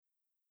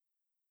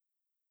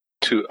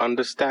To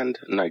understand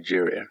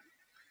Nigeria,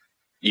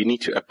 you need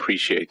to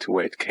appreciate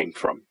where it came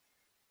from.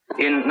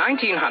 In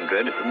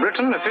 1900,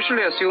 Britain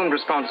officially assumed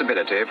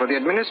responsibility for the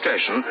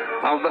administration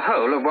of the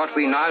whole of what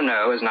we now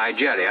know as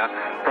Nigeria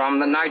from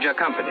the Niger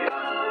Company.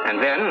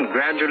 And then,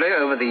 gradually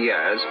over the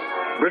years,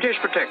 British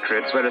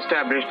protectorates were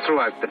established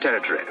throughout the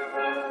territory.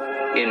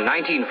 In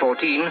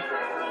 1914,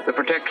 the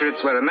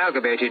protectorates were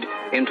amalgamated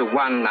into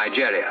one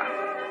Nigeria.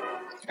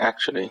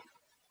 Actually,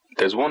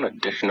 there's one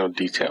additional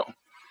detail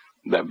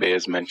that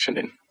bears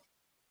mentioning.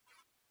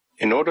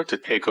 In order to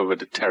take over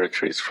the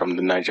territories from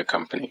the Niger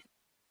Company,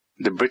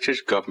 the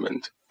British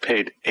government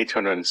paid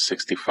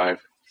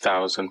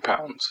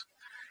 £865,000,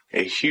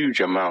 a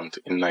huge amount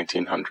in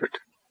 1900.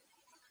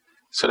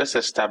 So let's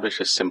establish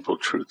a simple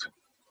truth.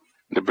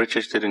 The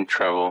British didn't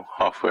travel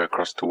halfway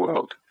across the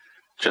world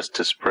just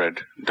to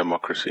spread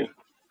democracy.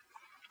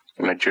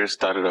 Nigeria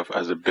started off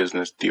as a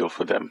business deal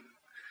for them,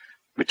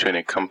 between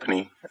a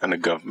company and a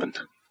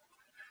government.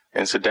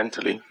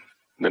 Incidentally,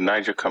 the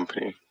Niger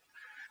Company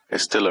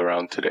is still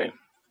around today,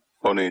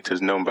 only it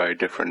is known by a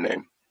different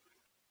name,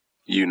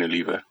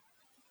 Unilever.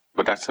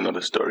 But that's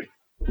another story.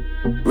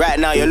 Right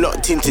now you're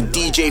locked into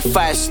DJ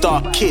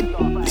 5starKiD.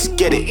 Let's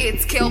get it.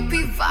 It's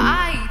Kelpie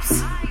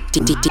Vibes.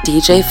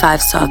 DJ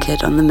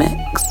 5starKiD on the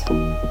mix.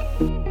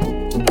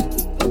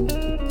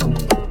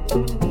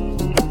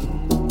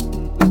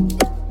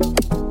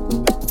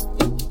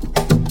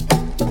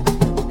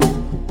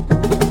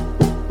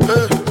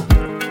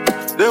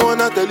 They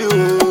wanna tell you.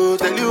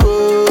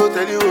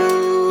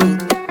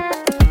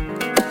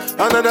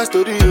 Another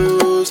story.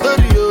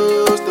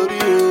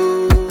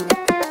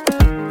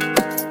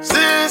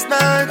 Since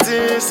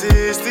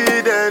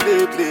 1960, then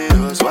they play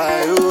us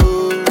why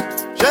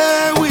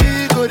yeah, we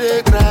go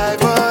they cry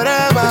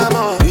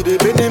forevermore. It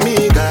depend me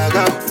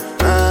gaga,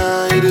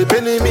 it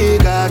depend me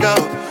gaga,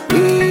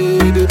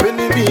 it depend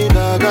me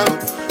gaga,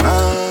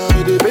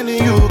 it depend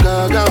you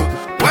gaga.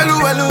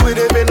 Well, it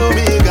depend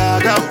me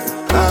gaga,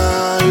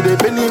 it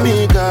depend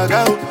me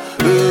gaga,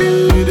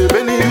 it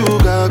depend you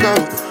gaga,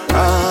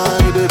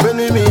 it depend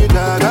me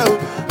gaga,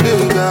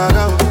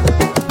 gaga.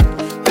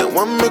 They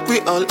want make we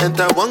all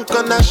enter one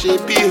corner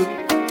shape you.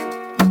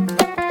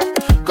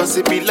 Cause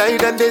it be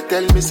lied and they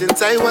tell me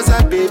since I was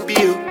a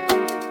baby.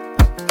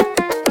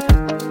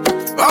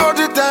 All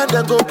the time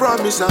they go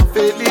promise and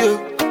fail you.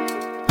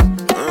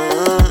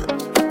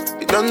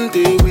 It don't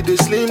day with the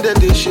slim then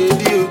they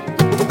shade you.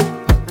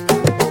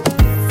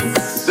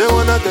 They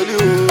wanna tell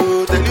you.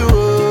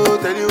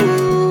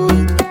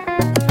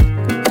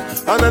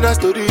 Another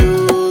story.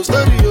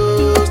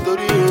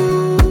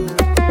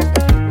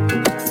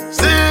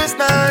 Since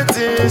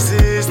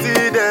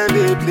 1960 then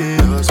they play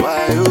us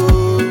why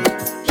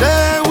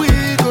yeah, we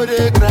go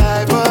they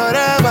cry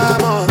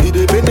forevermore. It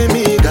depend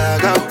me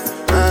gaga,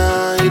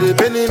 it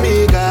depend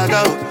me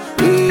gaga,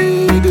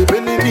 it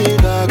depend me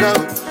gaga,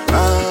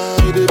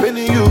 it depend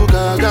you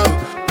gaga.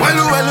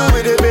 Well,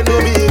 it depend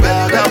me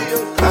gaga,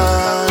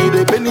 it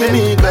depend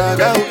me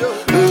gaga,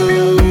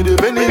 it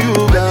depend you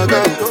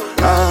gaga,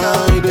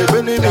 it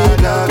depend me gaga.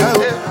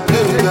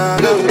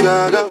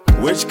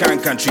 Which kind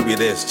of country be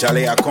this?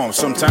 Charlie, I come.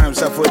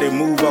 Sometimes I feel they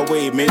move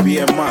away, maybe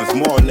a month,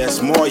 more or less,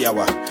 more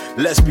yawa.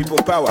 Less people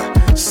power.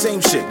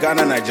 Same shit,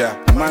 Ghana, Niger,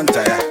 man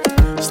tire.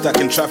 Stuck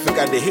in traffic,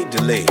 I they hate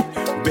delay.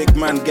 Big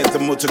man get the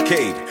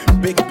motorcade.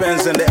 Big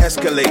Benz and the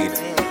Escalade.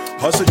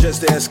 Hustle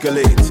just to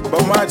escalate.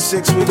 But March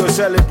 6 we go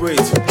celebrate.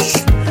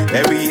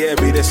 Every year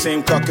be the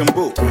same cock and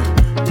bull.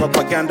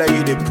 Propaganda,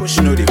 you they push,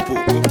 no they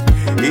pull.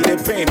 He they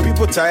pain,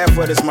 people tired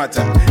for this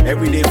matter.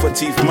 Every day for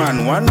teeth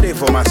man, one day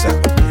for massa.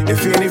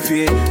 If you need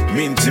fear,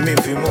 mean to me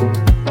fimo.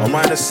 O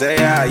man say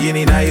you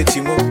need na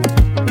yetimo.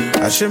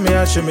 Ashimi.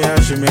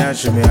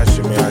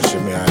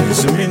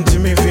 It's mean to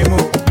me fimo.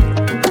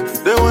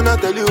 They wanna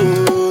tell you.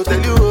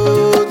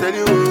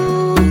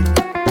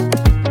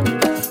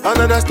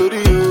 Another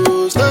story.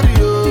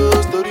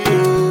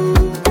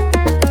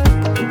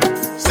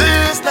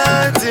 Since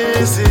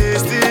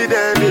 1960,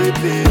 then they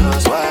play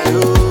us why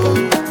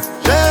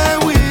yeah,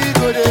 we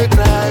go they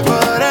cry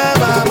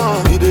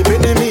forevermore. It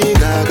depend me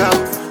gaga,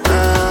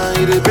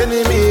 it depend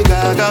me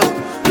gaga,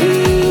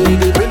 it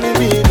depend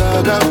me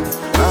gaga,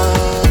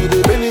 it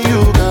depend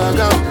you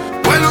gaga.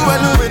 Well,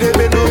 it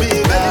depend me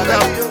gaga,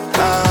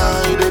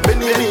 it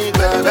depend me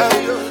gaga,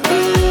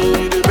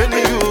 it depend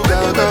you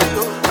gaga,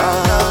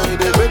 it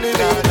depend me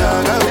gaga.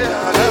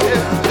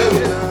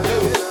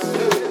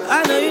 I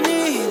know you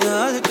need a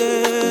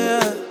holiday.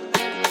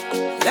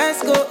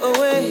 Let's go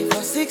away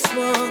for 6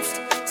 months,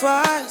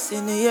 twice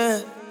in a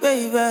year,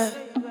 baby.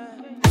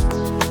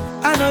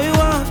 I know you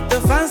want the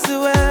fancy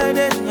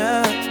wedding,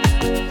 yeah.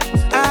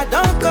 I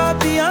don't call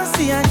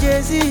Beyonce and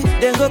Jay-Z,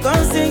 then go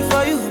come sing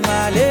for you,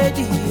 my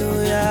lady,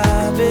 oh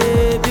yeah,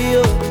 baby,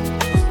 oh.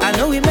 I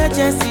know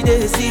emergency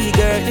they see,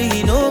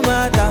 girlie, no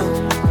matter.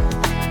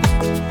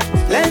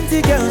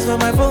 Plenty girls for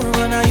my phone,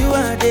 but now you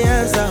are the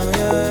answer,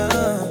 yeah.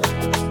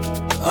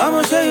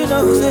 I'ma show you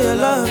know, say your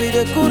love,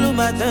 it cool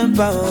my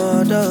temper,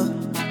 oh, duh.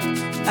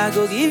 I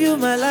go give you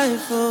my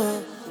life,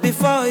 oh,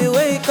 before you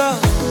wake up.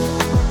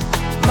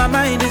 My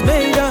mind is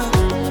made up,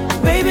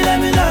 Baby, let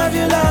me love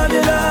you, love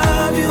you,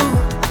 love you.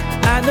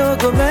 I know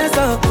go mess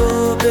up,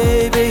 oh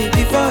baby,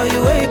 before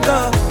you wake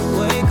up,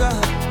 wake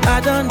up.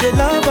 I done the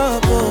love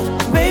up,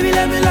 oh baby,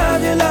 let me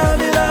love you,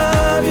 love you,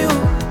 love you.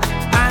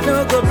 I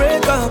know go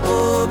break up,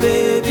 oh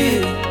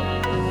baby.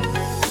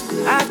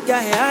 Hot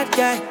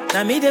guy,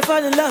 now me they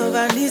fall in love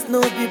and this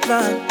no be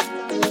plan.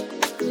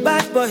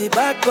 Bad boy,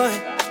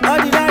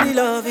 ordinary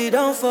love, it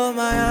don't fall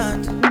my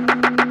hand.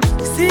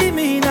 See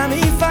me, now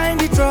me find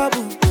the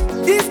trouble.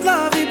 This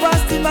love, it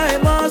busting my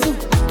muzzle.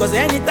 Cause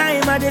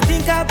anytime I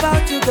think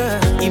about you, girl,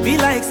 it be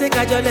like say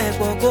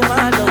kajole go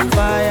mad on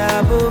fire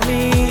above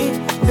me.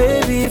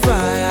 Baby,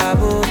 fire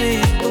above me.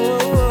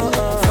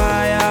 Oh,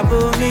 fire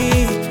above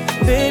me.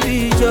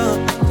 Baby,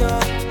 jump.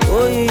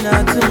 Oh, you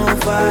not to more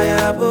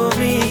fire above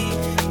me.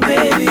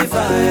 Baby,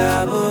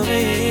 fire above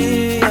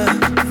me.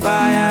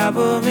 Fire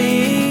above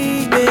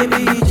me.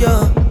 Baby,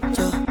 jump.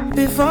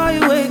 Before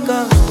you wake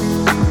up,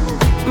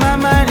 my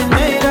mind is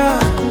made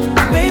up.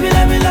 Baby,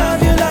 let me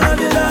love you, love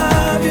you,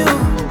 love you.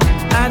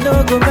 I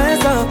know go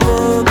mess up,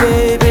 oh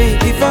baby,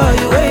 before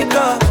you wake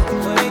up.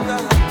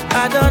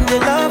 I done the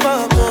love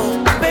up,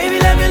 oh baby,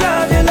 let me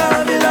love you,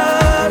 love you,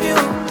 love you.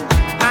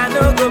 I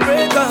know go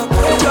break up,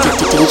 break up.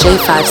 DJ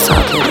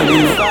 5starKiD in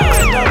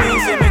the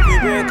mix. Make we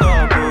break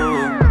up, oh.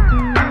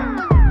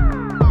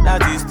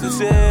 That is to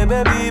say,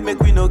 baby, make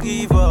we no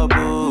give up,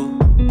 oh.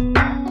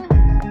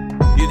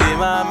 You dey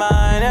my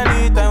mind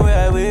anytime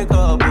where I wake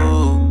up,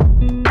 oh.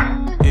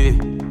 Yeah,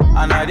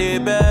 and I dey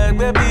beg,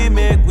 baby,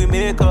 make we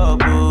make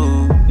up,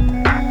 oh.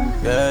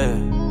 Yeah.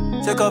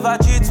 Take off I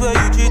cheat where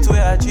you cheat,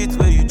 where I cheat,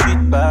 where you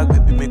cheat back,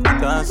 baby, make me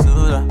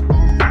cancel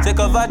that. Take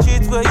off I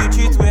cheat where you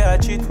cheat, where I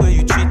cheat, where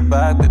you cheat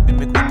back, baby,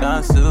 make me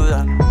cancel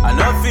that. I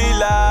don't feel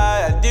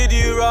like I did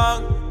you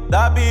wrong,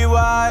 that be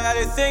why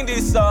I sing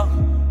this song.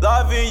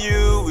 Loving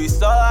you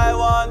is all I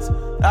want.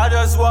 I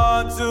just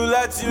want to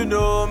let you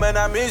know, man,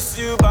 I miss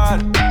you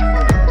bad.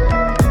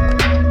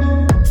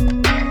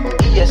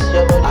 Yes,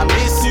 your body. I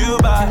miss you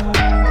bad.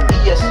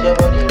 Yes, your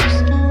body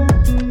risky.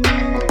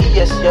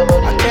 Yes, your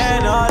body I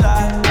cannot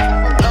lie.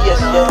 No, yes,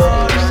 your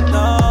body risky.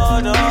 No.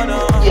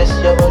 Yes,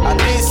 your body I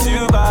miss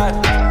you bad.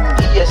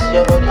 Yes,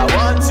 your body I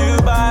want you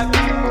back.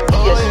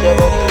 Oh, yes, your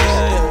yeah.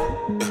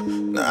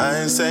 Yeah. Now I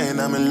ain't saying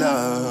I'm in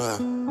love,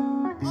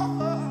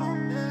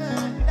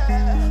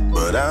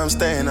 but I'm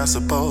staying, I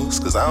suppose,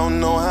 cause I don't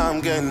know how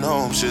I'm getting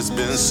home. Shit's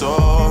been so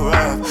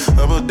rough.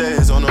 Couple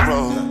days on the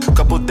road,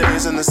 couple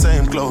days in the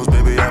same clothes.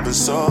 Baby, I've been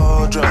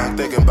so drunk,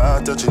 thinking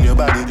about touching your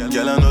body.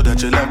 Girl, I know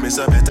that you love me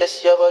so bad.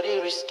 Yes, your body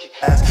risky.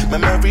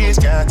 Memories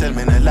can't tell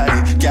me no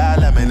lie.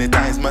 Girl, how many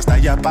times must I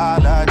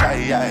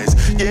apologize?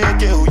 Yeah,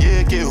 kill,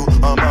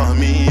 I'm on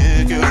me,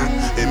 yeah, kill.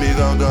 Let me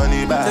go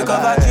need bye. Take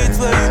off I cheat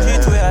where you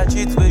cheat, where I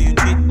cheat, where you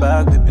cheat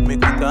back, baby, make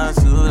me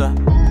cancel that.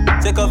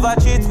 Take off I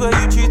cheat where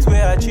you cheat,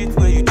 where I cheat,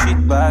 where you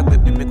cheat back,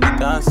 baby, make me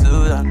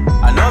cancel that.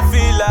 I don't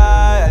feel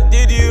like I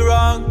did you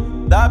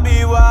wrong, that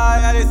be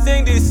why I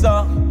sing this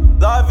song.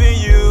 Loving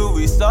you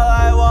is all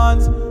I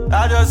want.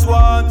 I just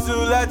want to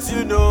let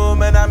you know,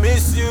 man, I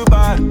miss you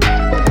bad.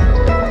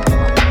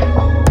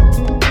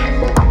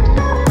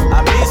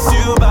 I miss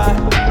you bad.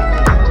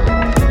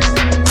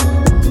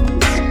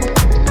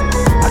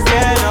 I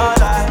cannot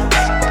lie.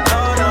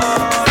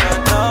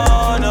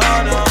 No.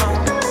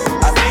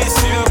 I miss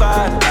you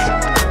bad.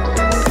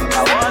 I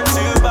want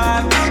you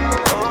back.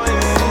 Oh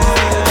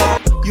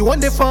yeah. You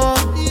want the fun?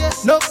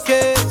 No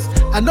case.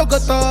 I no go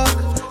talk.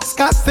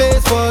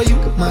 Scarface for you,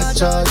 my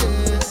charge.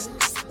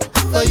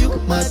 For you,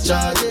 my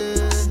charge.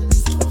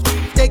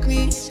 Take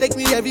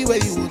me everywhere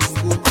you want to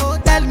go.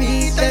 Tell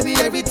me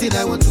everything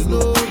I want to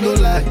know. No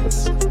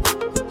lies,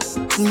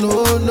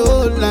 no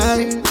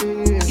lies.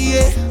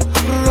 Yeah,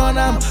 run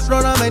am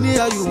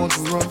anyhow you want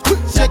to run.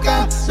 Check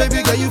out,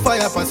 baby girl, you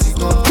fire pass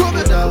it on.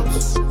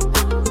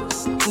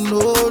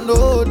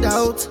 No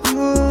doubt.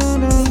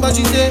 But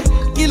you say,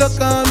 kilo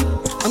come,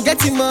 I'm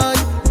getting money,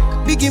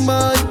 biggie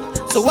money.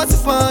 So what's the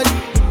fun?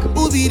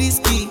 Who be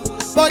risky?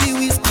 Body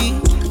whiskey,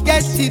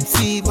 get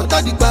tipsy, but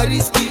all the bar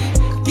risky.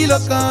 Kilo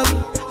come,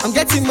 I'm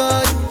getting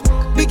money,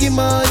 biggie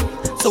money.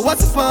 So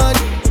what's the fun?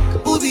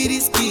 Who be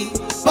risky?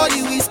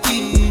 Body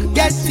whiskey,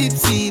 get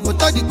tipsy,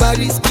 but all the bar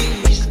risky.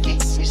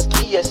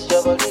 Risky, yes,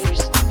 your body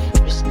risky.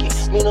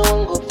 Me no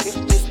one go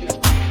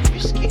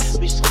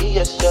 50-50. Risky,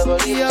 yes, your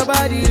body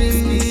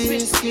risky.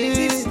 Risky,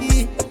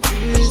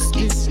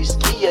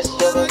 yes,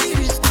 your body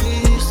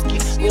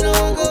risky. Me no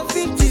one go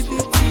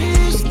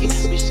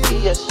 50-50. Risky,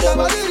 yes, your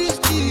body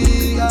risky.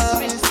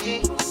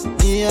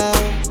 Yeah,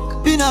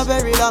 been a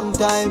very long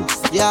time.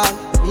 Yeah,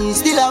 me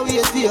still a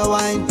wait for your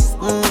wine.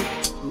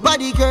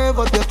 Body curve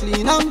up, you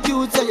clean and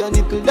cute, so your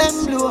nipple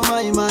them blow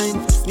my mind.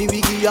 Me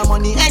we give you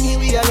money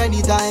anywhere,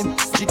 anytime.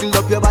 Jiggle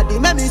up your body,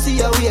 make me see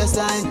your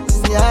waistline.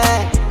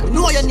 Yeah, you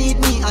know you need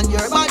me and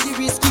your body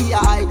risky.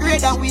 I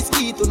grade and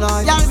whiskey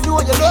tonight. Y'all know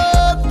you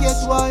love,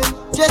 guess why?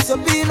 Just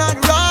up in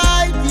and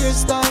right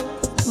hairstyle.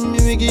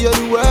 Me give you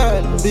the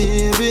world,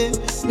 baby.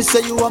 Me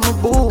say you are my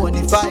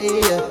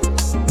bonafide.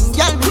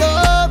 Y'all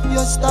love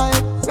your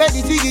style.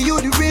 Ready to give you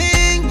the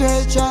ring,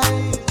 girl,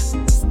 child.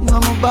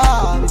 I'm a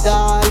Barbie doll.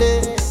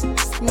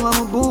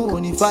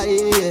 fire,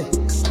 yeah.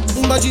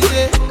 But you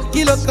say,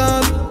 kilo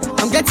come,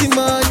 I'm getting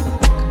money,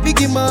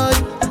 biggie money.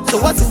 So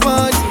what's the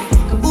fun?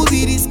 Who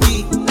be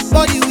risky?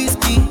 Body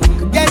whiskey,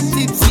 get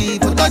tipsy,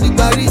 but all the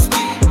bar risky.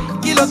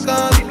 Kilo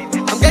come,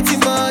 I'm getting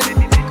money,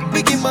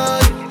 biggie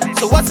money.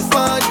 So what's the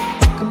fun?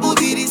 Who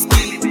be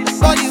risky?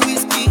 Body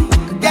whiskey,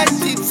 get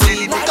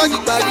tipsy, but all the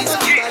bar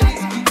risky.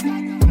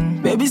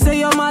 Baby say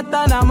your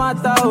matter na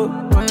matter oh.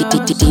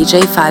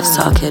 DJ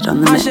 5starKiD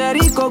on the mix.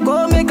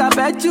 Go make I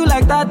bet you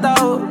like that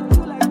oh.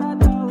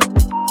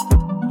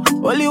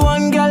 Only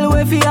one girl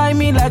way fi eye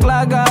me like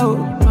laga oh.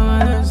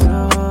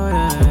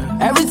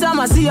 Every time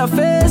I see your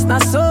face, na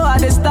so I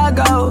dey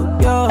stagger oh.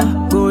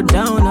 Yo, go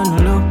down on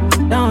the low,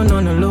 down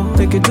on the low.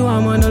 Make it do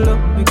I'm on the low,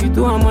 make it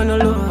do I'm on the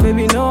low.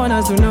 Baby no one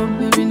has to know,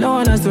 baby no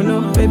one has to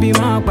know. Baby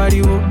my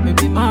body wo,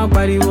 baby my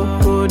body wo.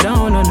 Go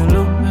down on the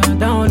low,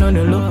 down on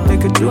the low.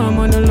 Make it do I'm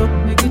on the low,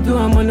 make it do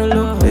I'm on the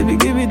low. Baby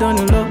give it on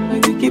the low,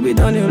 make it keep it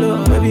on the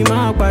low. Baby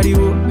my body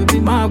wo, baby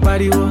my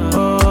body wo.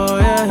 Oh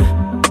yeah.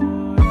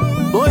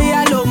 Boy,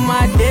 I love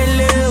my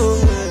daily, oh.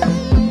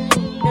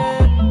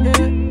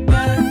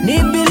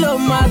 Nibi love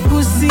my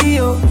pussy,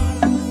 oh.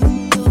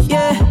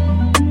 Yeah.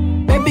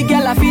 Baby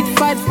girl, I fit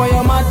fight for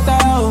your matter,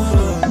 oh.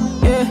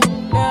 Yeah.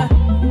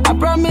 I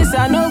promise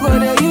I no go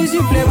to use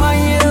you play my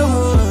year,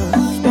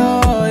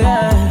 oh.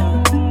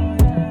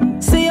 Yeah.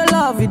 Say your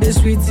love, it is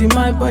sweet in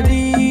my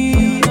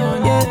body,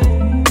 yeah.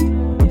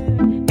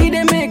 It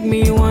dey make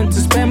me want to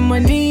spend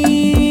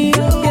money,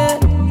 yeah.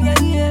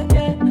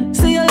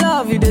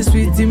 It is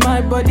sweet in my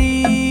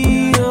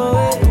body, oh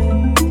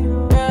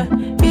yeah.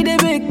 It dey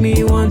make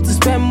me want to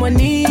spend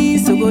money.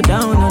 So go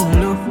down on the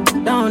low,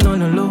 down on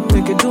the low.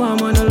 Make it do I'm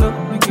on the low,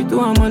 make it do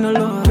I'm on the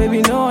low.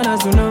 Baby no one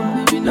has to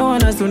know, no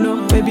one has to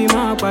know. Baby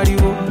my body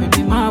wo,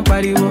 baby my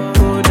body wo.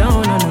 Go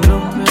down on the low,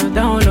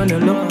 down on the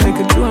low. Make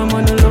it do I'm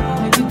on the low,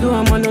 make it do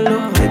I'm on the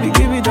low. Baby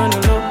keep it on the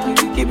low,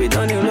 keep it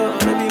on the low.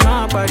 Baby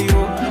my body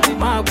wo,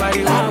 my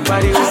body, my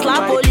body. I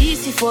slap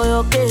police for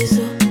your case.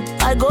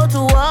 I go to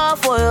war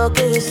for your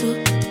case.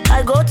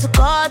 I go to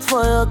court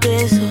for your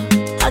case.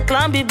 I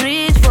climb the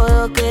bridge for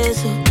your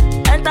case.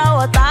 Enter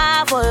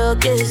water for your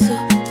case.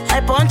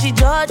 I punch the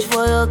judge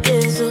for your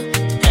case.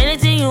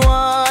 Anything you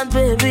want,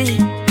 baby,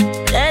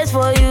 that's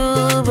for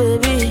you,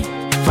 baby.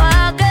 For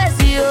your case,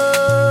 yo.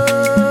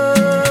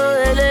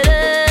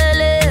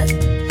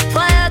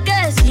 For your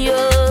case, yo.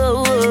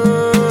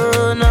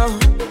 No.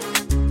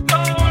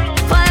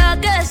 For your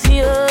case,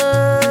 yo.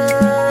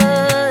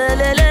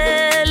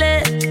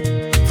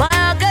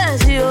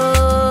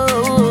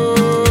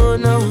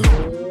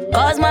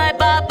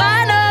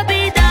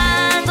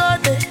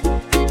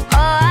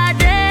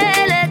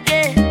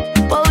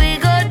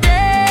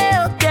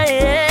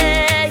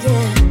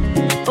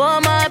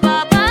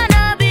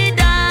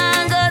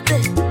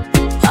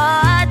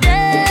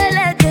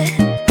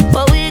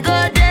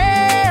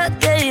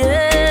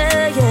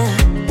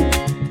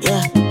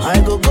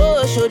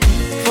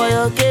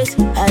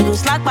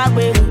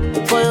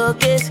 For your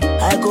case,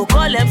 I go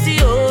call MC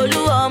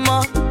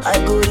Oluomo. I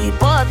go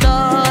report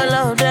all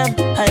of them.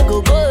 I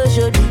go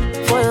shodi.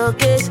 For your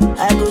case,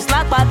 I go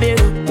slack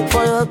Babero.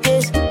 For your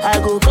case, I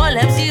go call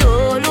MC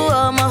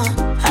Oluomo.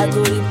 I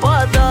go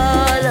report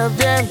all of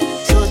them.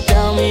 So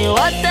tell me,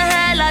 what the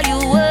hell are you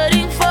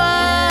waiting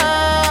for?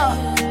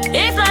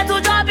 If not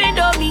to drop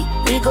Indomie,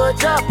 we go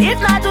chop. If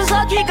not to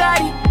suck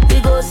Gari, we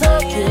go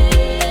suck you.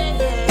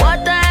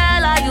 What the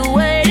hell are you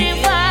waiting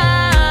for?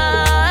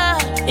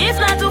 If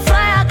not to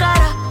fry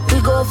akara, we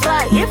go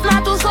fry. If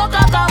not to soak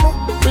akamu,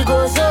 we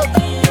go soak.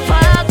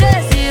 Fire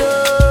gas, yo.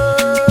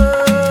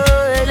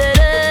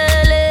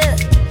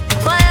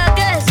 Fire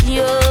gas,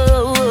 yo.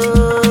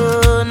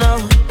 No.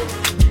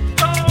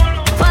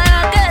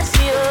 Fire gas,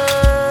 yo.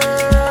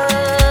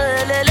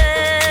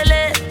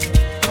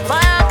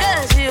 Fire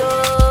gas, yo.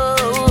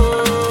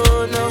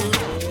 No.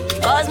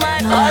 Cause my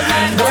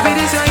baby,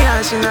 this your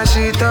yash in a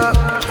shit up.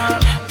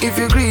 If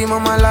you agree,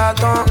 mama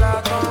laton.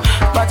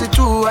 Party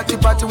 2 at the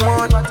party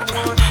 1.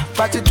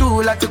 Party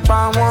 2 like the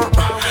pan 1.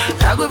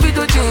 I go fit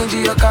to change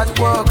your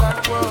catwalk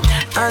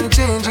and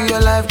change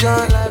your life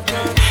joy.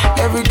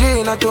 Every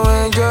day not to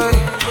enjoy.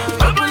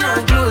 Open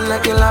and close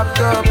like a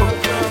laptop.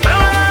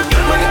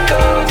 When it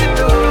goes to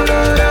do,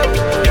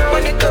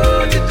 when it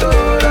goes to do,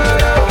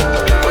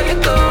 when it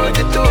goes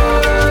to do,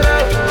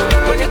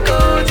 when it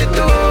goes to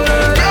do,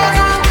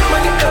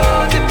 when it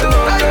goes to do,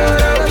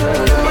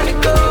 when it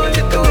goes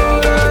to do,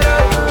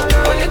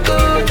 when it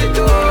goes to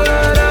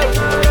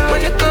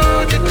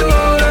do.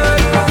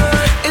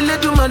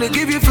 They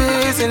give you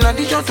face in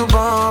addition to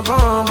bum,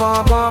 bum,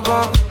 bum, bum,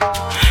 bum.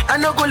 I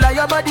no go lie,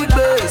 your body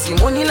crazy.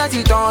 Money like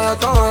it on your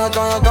tongue.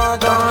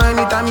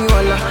 Anytime you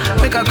holla,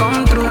 make I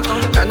come through.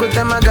 I go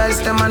tell my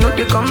guys, them I know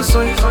they come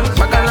soon.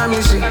 Bacala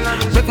me see,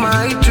 make my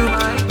eye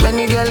droop.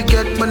 Many girl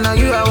get, but now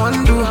you I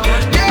want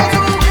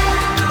to.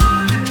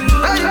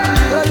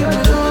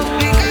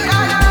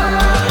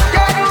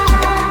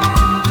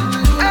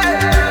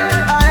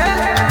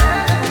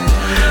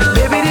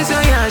 Baby, this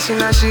your yash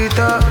in a shit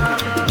up.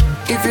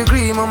 If you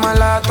agree, mama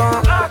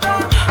laton.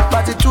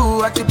 Party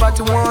 2 at the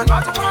party 1.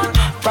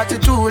 Party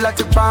 2 like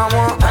the pound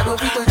 1.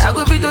 I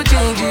go fit to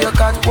change your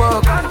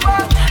catwalk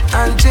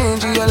and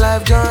change your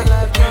life joy.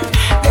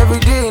 Every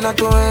day not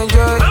to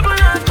enjoy.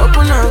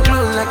 Open and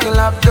close like a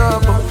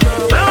laptop.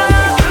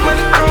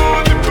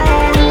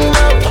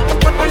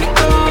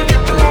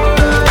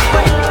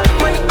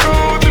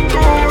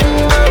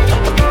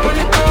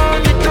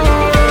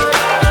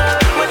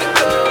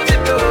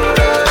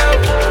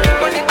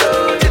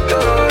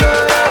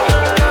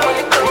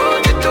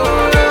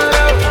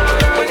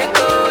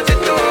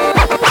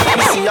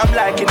 I'm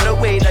liking the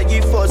way that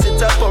you force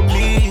it up on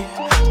me.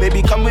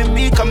 Baby, come with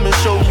me, come and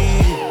show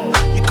me.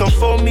 You come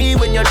for me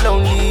when you're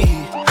lonely.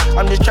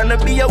 I'm just tryna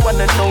be your one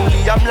and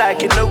only. I'm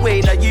liking the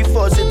way that you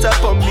force it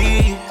up on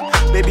me.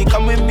 Baby,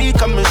 come with me,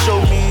 come and show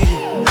me.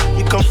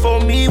 You come for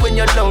me when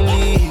you're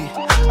lonely.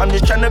 I'm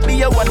just tryna be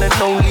your one and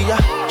only.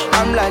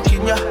 I'm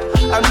liking your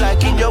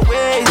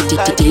ways.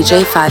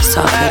 DJ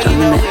 5starKiD on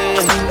the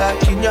mix.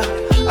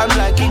 I'm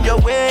liking your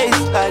ways,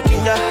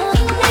 liking your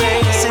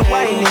ways. Say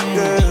whiny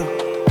girl.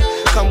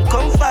 Come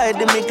confide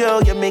in me,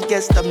 girl. You make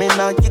your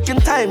stamina. You can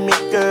time me,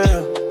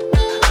 girl.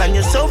 And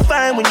you're so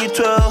fine when you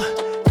twirl.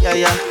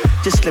 Yeah.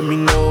 Just let me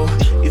know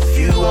if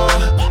you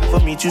want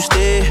for me to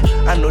stay.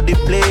 I know they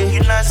play.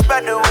 You're not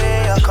by the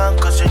way. I can't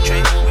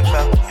concentrate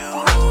without you.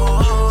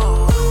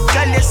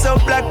 Girl, you're so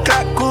black,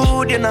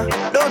 good, you know.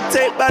 Don't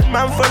take bad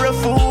man for a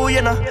fool,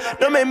 you know.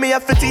 Don't make me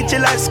have to teach you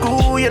like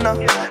school, you know.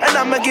 And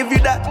I'ma give you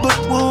that good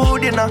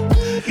wood, you know.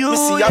 You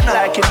see, I'm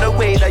liking the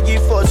way that you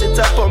force it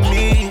up on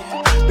me.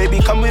 Baby,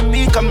 come with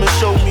me, come and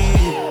show me.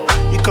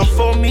 You come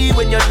for me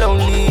when you're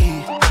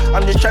lonely.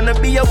 I'm just tryna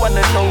be your one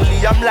and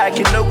only. I'm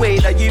liking the way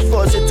that you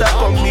force it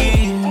up on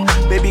me.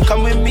 Baby,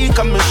 come with me,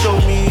 come and show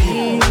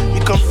me.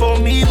 You come for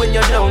me when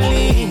you're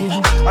lonely.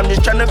 I'm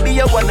just tryna be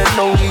your one and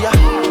only.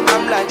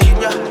 I'm liking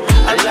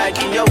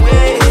your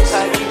ways,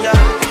 liking your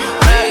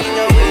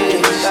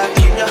ways,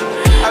 liking your.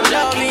 I'm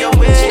liking your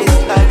ways,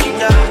 liking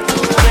your.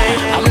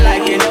 I'm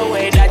liking the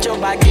way that you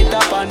back it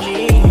up on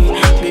me.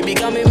 Baby,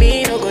 come with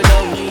me, no go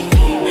down me.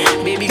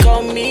 Baby,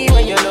 call me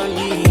when you're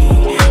lonely.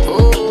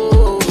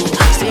 Oh,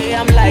 say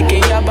I'm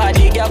liking your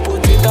body, girl,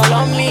 put it all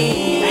on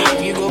me.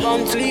 You go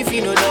come to if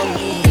you know love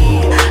me.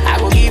 I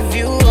will give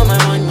you all my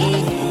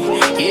money.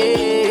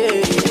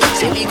 Yeah,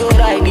 say we go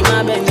ride in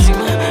my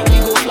Benzema. We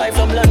go fly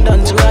from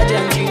London to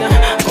Argentina.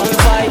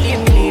 Confide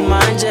in me,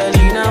 my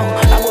Angelina.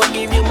 I will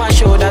give you my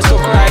shoulders to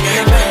cry.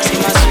 Say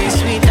my sweet,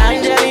 sweet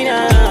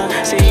Angelina.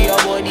 Say your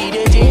body,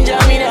 they ginger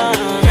me now.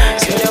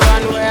 Say the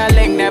one where I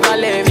like never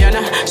leave, you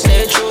know.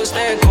 Stay true,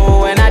 stay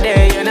cool when I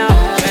dare, you know.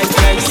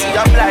 See,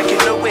 I'm liking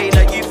the way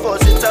that you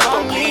force it up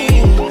on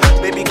me.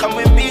 Baby, come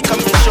with me, come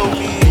and show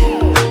me.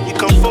 You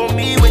come for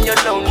me when you're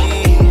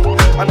lonely.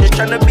 I'm just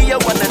tryna be your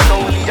one and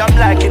only. I'm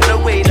liking the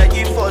way that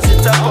you force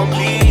it up on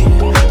me.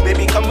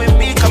 Baby, come with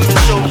me, come and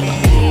show me.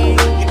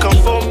 You come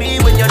for me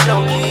when you're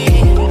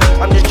lonely.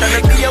 I'm just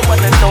tryna be your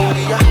one and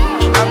only.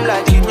 I'm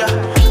liking your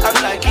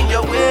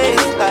ways,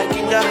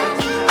 liking your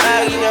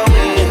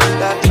ways,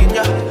 liking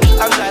your.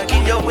 I'm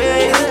liking your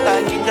ways,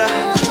 liking your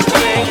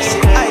ways.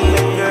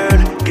 Island girl,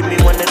 give me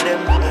one of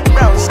them.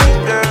 Brown skin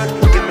girl,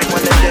 give me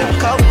one of them.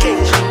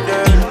 Caucasian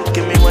girl,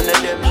 give me one of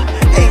them.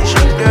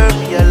 Asian girl,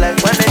 me I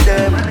like one of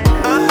them.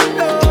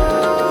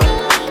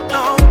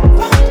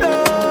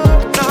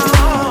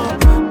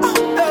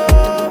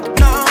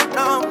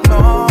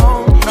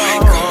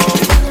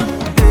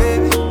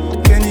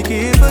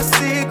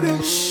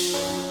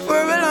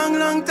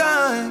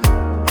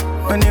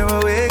 When you're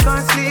awake or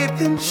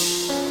sleeping,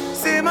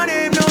 say my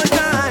name no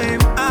time.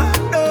 I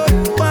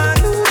don't want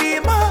to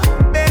be my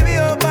baby,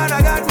 oh, but I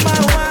got my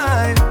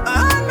wife.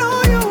 I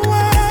know you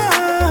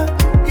want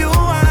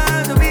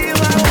to be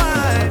my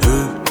wife.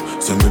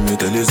 So let me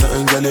tell you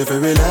something, girl, if you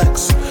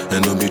relax.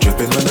 And don't be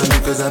tripping on them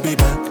because I'll be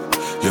back.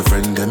 Your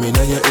friend them in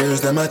your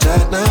ears, them a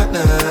chat, nah.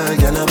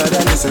 Girl,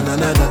 nobody listen,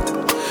 none of that.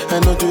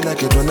 And don't you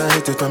like it when I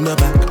hit it from the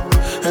back?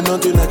 And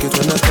don't you like it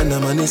when I spend the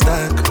money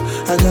stack?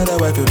 I got a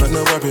wife, but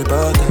no worry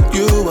about that.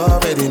 You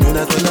already knew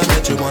that when I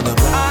met you on the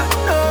block. I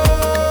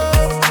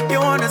know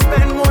you wanna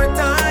spend more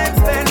time,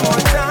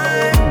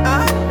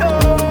 I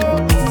know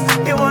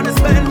you wanna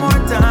spend more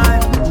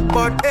time.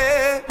 But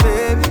hey,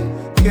 baby,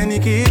 can you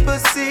keep a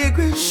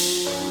secret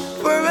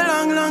for a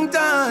long, long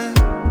time?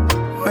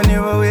 When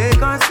you're awake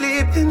or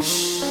sleeping,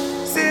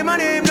 say my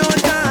name no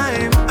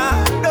time.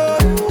 I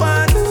don't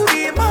want to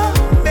be my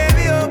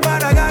baby, oh,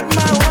 but I got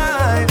my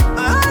wife.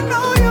 I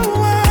know you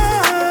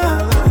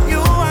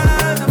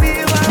want to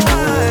be my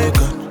wife.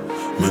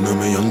 Me know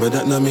me young, but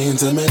that not mean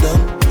tell me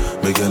dumb.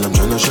 Me girl, I'm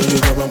tryna show you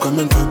where I'm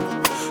coming from.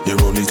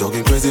 You're only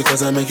talking crazy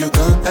cause I make you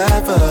come.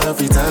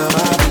 Every time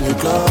I bring you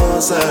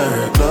closer.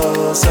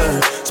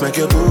 Smack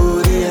your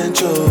booty and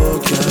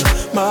choke ya.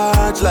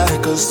 March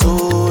like a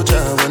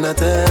soldier when I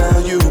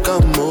tell you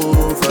come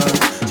over.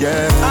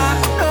 Yeah. I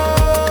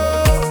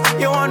know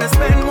you wanna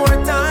spend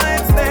more time.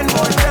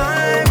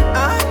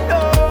 I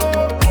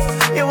know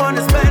you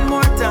wanna spend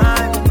more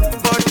time.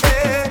 But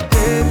hey,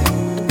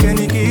 can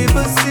you keep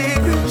a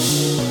secret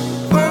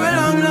for a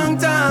long, long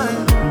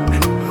time?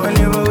 When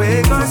you're away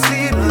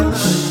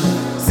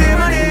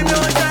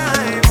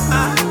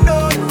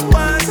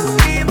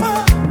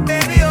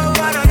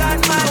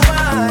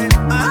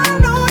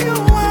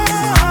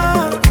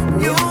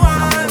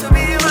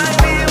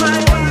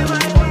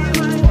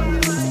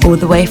All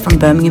the way from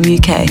Birmingham,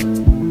 UK,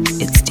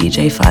 it's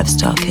DJ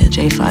 5starKiD,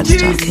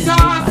 J5starKiD,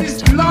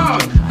 J5starKiD.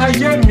 Lord, I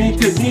get me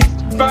to this,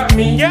 but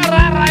me. You're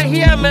right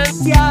here, man.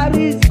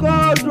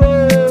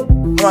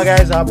 Oh my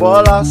guys are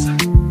ballers.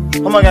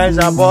 Oh my guys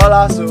are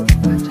ballers.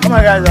 Oh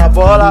my guys are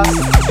ballers.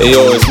 Hey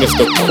yo, it's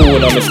Mr. Cool,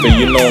 now Mr.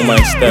 You Know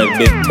My Style,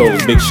 Big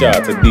Toes. Big shout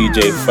out to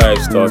DJ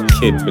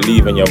 5starKiD.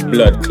 Believe in your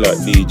blood clot,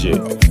 DJ.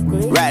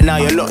 Right now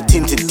you're locked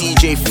into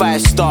DJ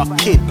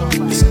 5starKiD.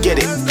 Let's get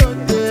it.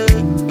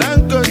 I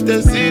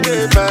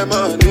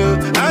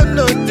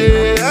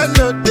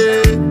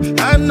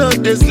know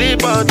they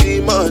sleep on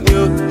the money.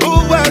 Who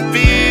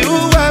happy?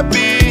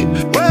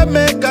 Where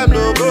make I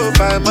no go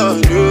find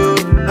money?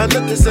 I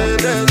know they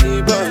send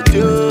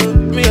anybody.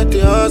 Me at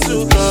the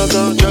hustle,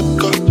 come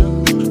check up.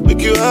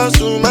 Make you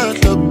hustle, my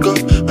luck up.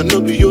 I know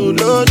be your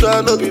lord,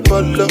 I know be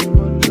polo.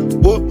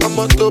 Oh, I'm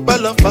a to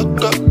bala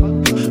fuck up. I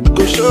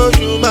go show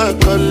you my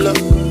color.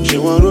 She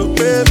want to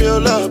pay me a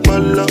lot,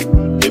 polo.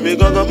 Give me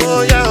gonga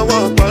more, yeah, I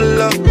want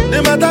polo.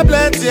 They matter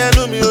plenty, I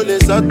know me only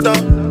sata.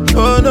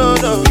 Oh no.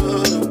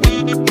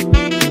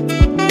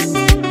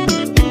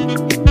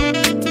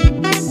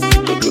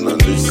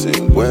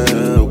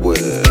 Well.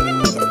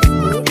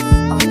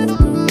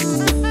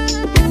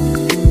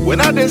 When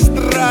I dey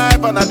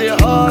strive and I dey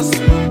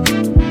hustle,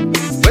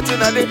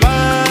 waiting I dey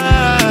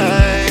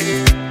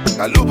find,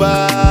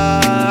 Kaluba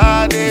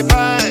I dey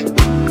find.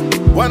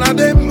 When I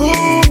dey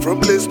move from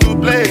place to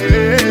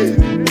place,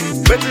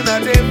 waiting I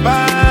dey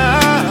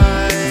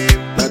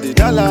find, na the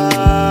dollar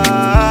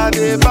I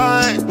dey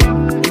find.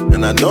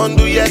 And I don't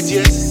do yes.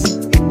 And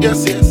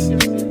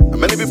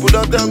many people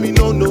don't tell me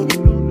no.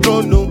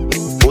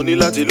 Only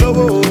lati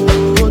lowo,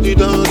 di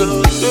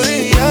dandan.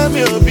 Story hear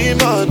me or be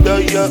mother,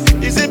 yeah.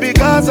 Is it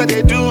because I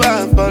dey do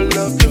and for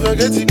love? If I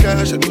get the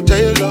cash, I go tell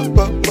you love,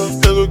 papa. I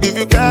go give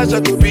you cash, I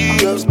go be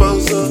your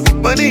sponsor.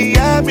 Money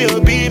hear me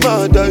or be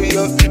mother,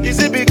 yeah. Is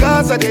it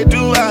because I dey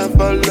do and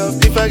for love?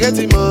 If I get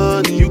the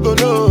money, you go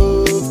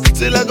know.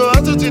 Still I go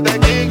out to the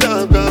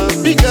kingdom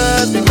come.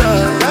 Because I'm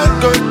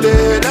good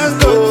there,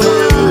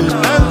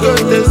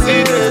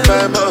 see they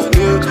buy money.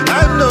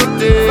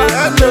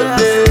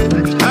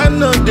 I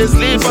know they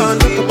sleep on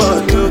the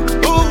money.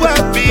 Who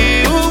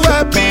happy?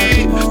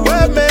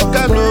 Where make I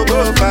no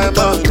go find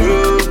money?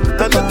 I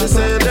know they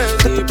send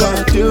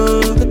anybody.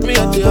 Me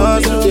at the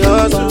hustle.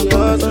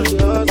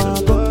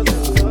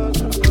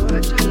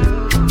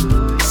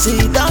 See,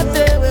 don't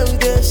tell where we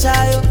get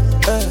shy.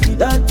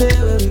 Don't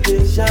tell where we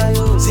get shy.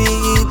 See,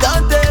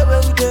 don't tell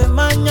where we get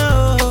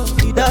mania.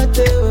 Don't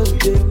tell where we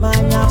get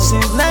mania.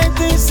 Since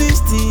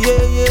 1960,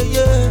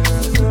 yeah.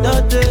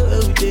 Don't tell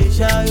where we get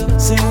shy.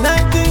 Since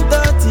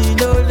 1930,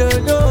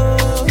 no.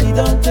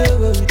 Don't tell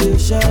where we get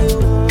shy.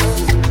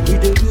 We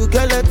dey do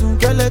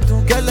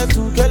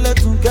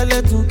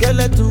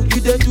skeleton.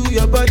 You dey do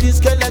your body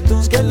skeleton.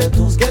 We dey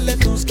do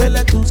skeleton.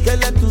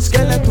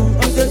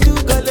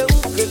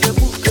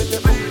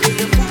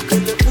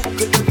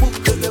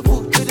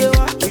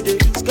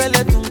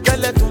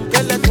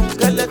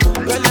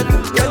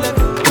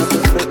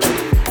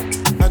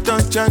 I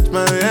don't charge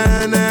my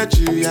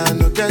energy. I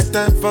no get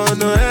time for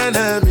no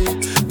enemy.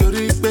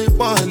 Tori pe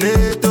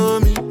wale to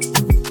me.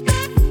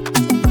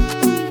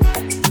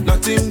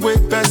 Nothing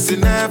with person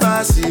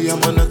never see.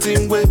 I'm on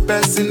nothing with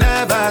person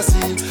never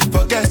see.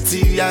 Forget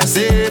it, I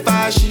say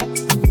fashi.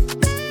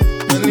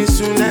 Money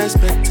soon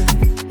expected.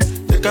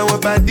 Take our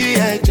body,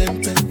 I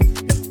jump.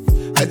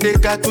 I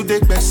take her to the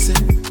person.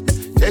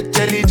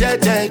 Jelly.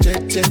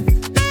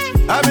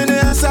 I'm in the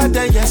answer,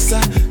 then yes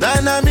sir.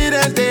 Then I'm in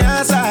the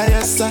answer,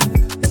 yes sir.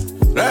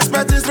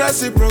 Respect is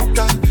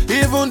reciprocal,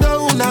 even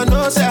though I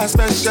know say I'm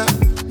special.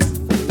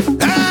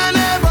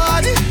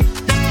 Anybody,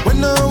 we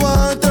no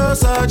want to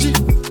search it.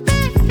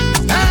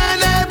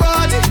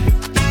 Anybody,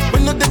 we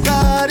no the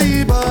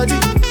carry body.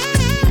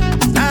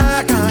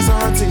 I can't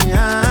something.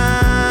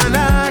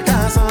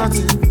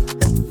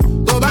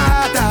 Go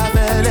back to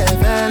fele,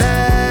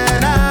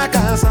 I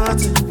can't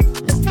something.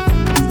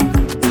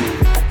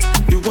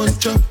 You want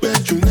job where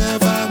you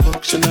never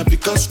work, should not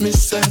because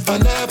myself I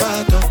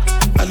never talk.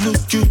 I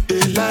look you,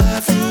 they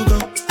laugh, you go.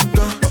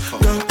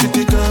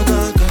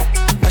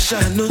 I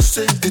shall no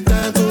say the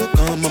time go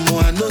come, mama,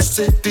 I no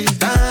say the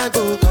time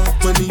go come.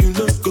 When you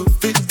no go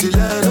fit the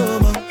line,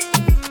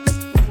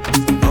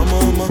 oh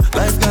mama,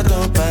 life got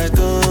on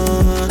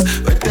python.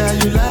 Whether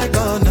you like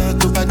or not,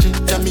 go back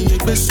to me, you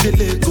best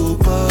go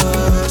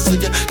pass. So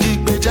yeah,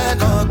 keep me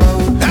jack on go.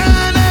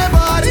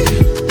 Anybody,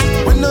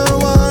 we no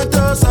want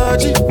to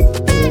search it.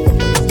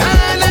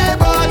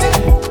 Anybody,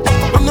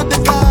 we no the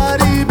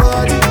body.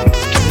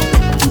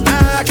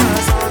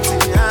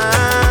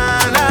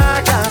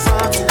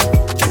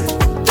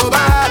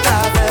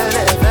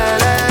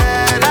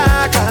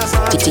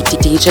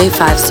 DJ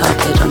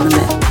 5starKiD on the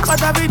mix. What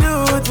have we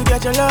do to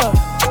get your love?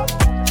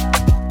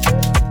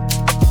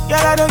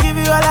 Girl, I don't give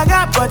you all I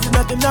got, but it's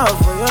not enough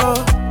for you.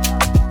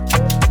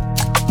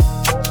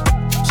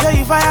 Show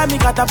you fire me,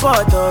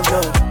 catapult of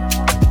you.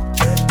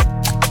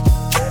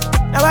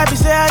 Now I be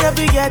say I don't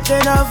be get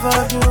enough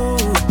of you.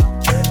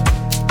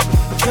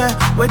 Yeah,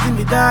 waiting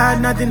me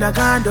that, nothing I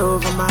can't do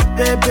for my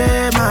baby,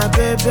 my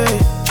baby.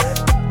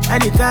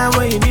 Anytime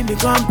when you need me,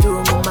 come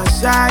to me, my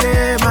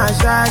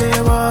shawty,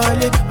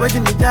 wallet.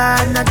 Waiting me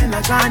that, nothing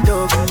I can't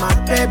do for my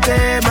baby,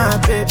 my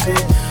baby.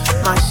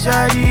 My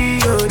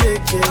shawty, oh,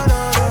 they get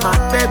my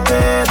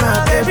baby,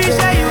 my baby. Baby,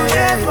 say you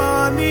there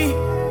for me.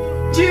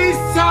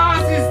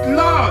 Jesus is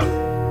Lord.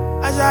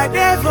 As I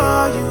there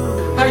for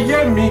you. I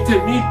hear me,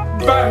 take me,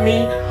 back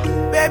me.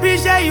 Baby,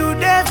 say you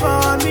there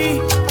for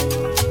me.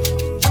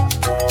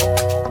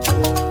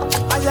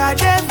 As I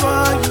there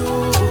for you.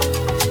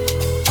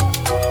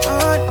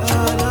 Oh,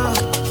 no.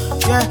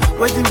 Yeah,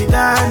 waiting me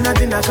down,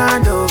 nothing I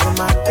can't do for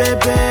my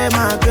baby,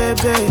 my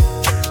baby.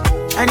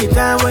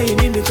 Anytime when you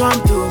need me, come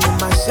to me,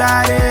 my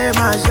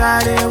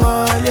shawty,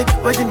 wallet.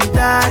 Waiting me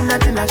down,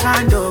 nothing I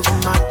can't do for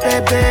my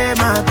baby,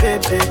 my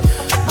baby.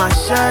 My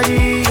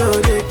shawty, oh,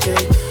 they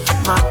take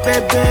my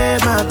baby,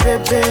 my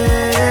baby.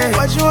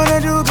 What you wanna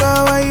do,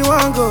 girl, where you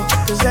wanna go?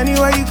 Cause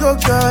anywhere you go,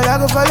 girl, I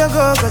go follow,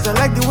 go. Cause I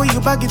like the way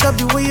you back it up,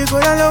 the way you go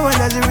down low. And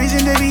that's the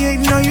reason they be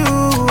hating on you.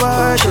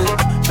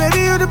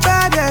 Baby, you the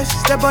baddest.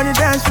 Step on the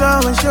dance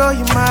floor and show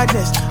you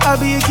madness. I'll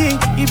be a king,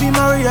 you be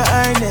my royal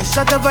highness.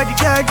 Shut up for the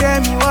girl,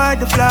 damn, you are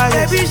the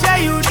flyest. Baby,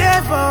 say you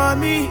there for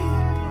me.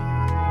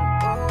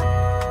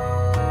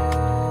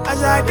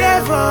 As I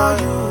there for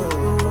you.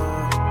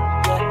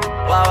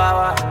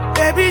 Wow.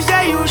 Baby,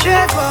 say you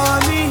there for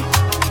me.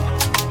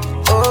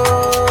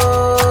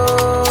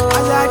 Oh,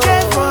 as I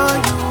there for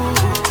you.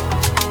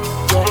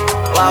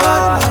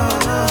 Wow.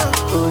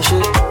 Oh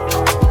shit.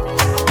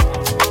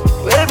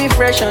 Baby,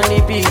 fresh on the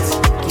beat,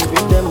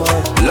 giving them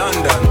all.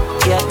 London.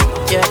 Yeah.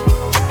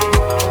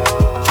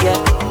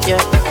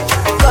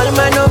 Call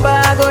my number,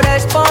 I go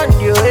respond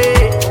you.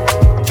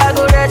 I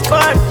go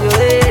respond you.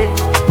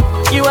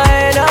 You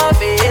are enough.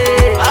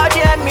 How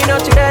dare me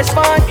not to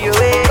respond you?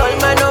 Call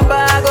my number,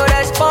 I go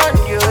respond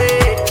you.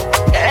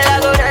 Girl, I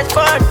go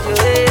respond you.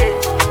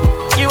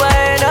 You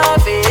are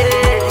enough.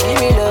 Give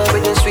me love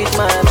with the sweet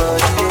my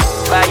body.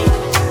 Bye.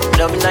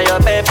 Love now your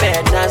pepper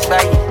dance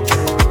by.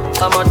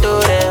 I'm on to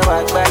the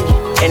walk by.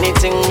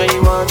 Anything that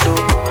you want to,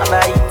 I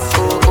buy it.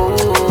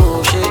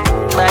 Oh, shit,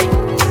 buy.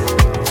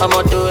 I'm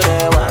on to the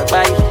walk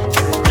by.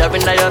 Love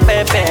now your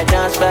pepper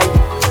dance by.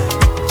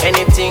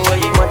 Anything that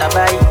you want, I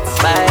buy it.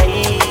 Buy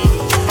it.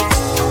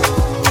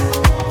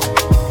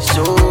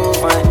 So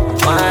fine,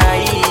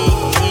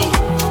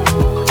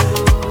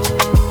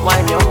 why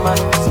your man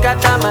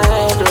scatter my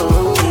head,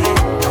 oh yeah.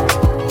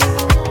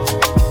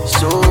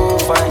 So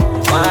fine,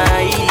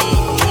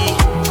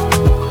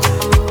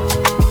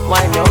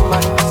 why your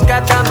man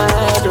scatter my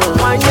head, oh.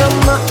 Why your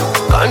man,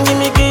 come give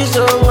me kiss,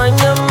 oh. Why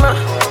your man,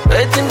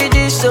 waiting be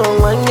this, oh.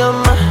 Why your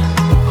man,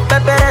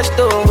 pepper rest,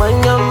 oh. Why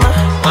your man,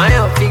 why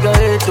your figure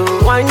eight,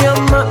 oh. Why your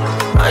man,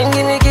 come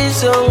give me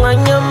kiss, oh. Why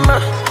your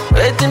man,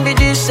 waiting be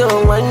this,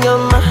 oh. Why your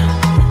man,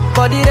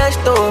 body rest,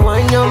 oh. Why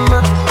your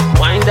man,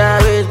 wind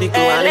that waist, because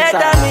hey,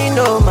 let me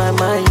know my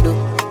mind,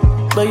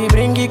 oh. But you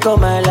bring it on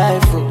my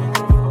life, oh.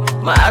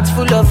 My heart's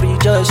full of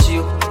rejoice,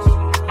 you.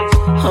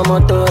 I'm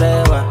on to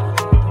rewa.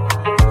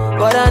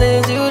 But I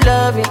need you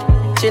love me.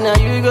 See now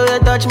you go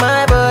touch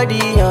my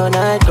body all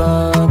night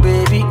long,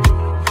 baby.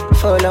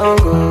 For long,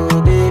 go,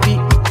 baby.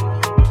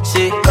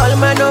 Say, call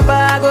my number,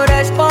 I go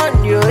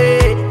respond you,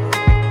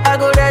 I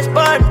go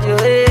respond you,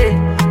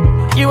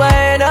 You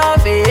are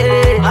enough,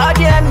 How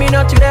dare me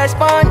not to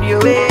respond you,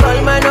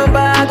 Call my number,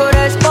 I go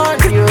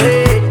respond you,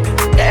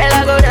 Girl,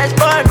 I go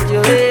respond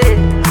you,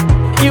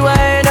 You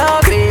are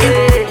enough,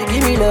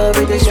 Give me love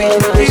with the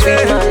sweet, my.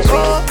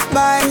 Oh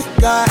my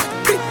God,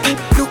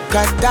 look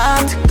at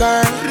that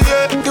girl.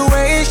 The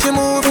way she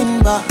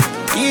moving back,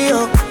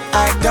 yo, I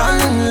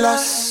done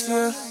lost.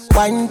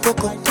 Wine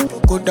poco,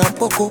 go down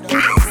poco.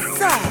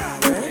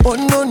 Oh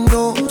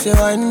no, say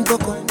wine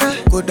poco,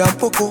 go down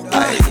poco.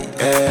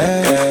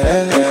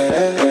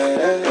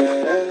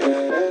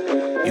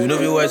 You know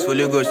if you wise for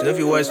Lagos, you know if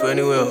you wise for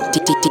anywhere.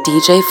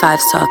 DJ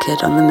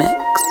 5starKiD on the mix.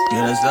 You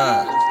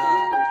understand?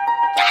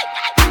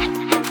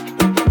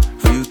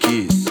 Few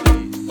keys.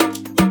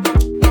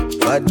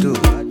 Badu.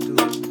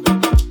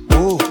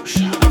 Oh,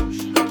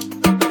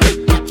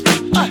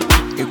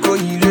 Eko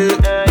ile.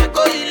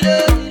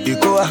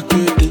 Eko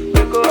akete.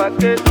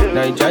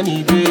 Naija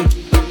ni be.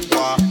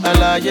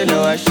 Alaye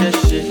lo wa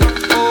ṣẹṣẹ.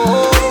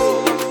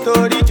 Oh,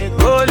 torí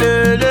Eko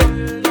lele.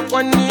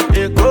 Wọ́n ní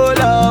Eko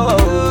làwa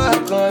o.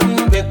 Akọni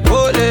Eko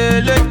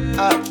lele.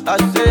 I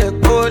say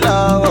Eko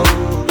làwa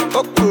o.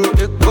 Oko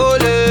Eko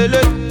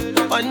lele.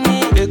 Wọ́n ní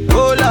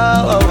Eko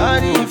làwa o. Wọ́n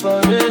ní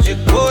information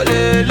Eko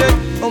lele.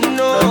 Oh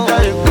no,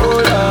 Eko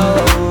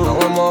làwa o.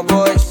 Àwọn ọmọ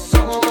boys.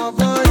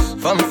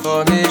 From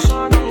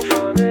formation.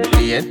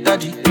 They enter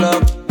the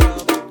club.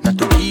 Not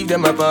to give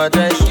them a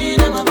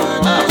attention.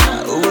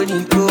 Owó ní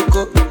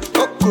kókó.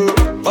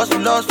 Hustle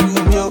lost to me,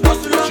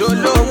 show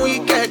no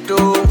wicked,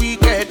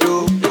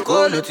 Eko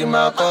lo ti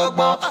ma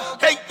kọ́gbọ́n.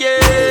 Hey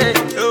yeah,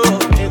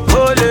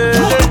 Eko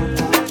lele,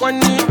 wọ́n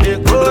ní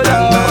Eko la,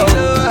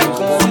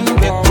 akọrin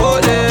Eko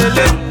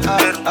lele,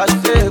 I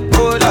say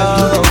Eko la,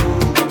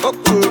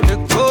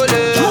 Eko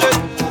lele,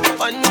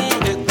 wọ́n ní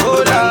Eko.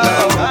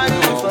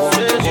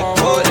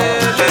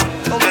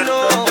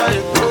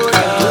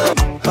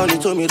 Honey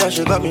told me that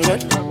she got me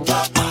red.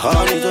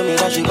 Honey told me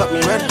that she got me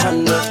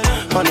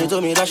red-handed. Honey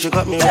told me that she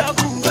got me red.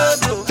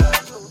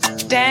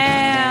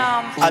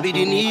 Damn. I be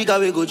the nigga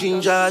we go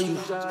ginger you.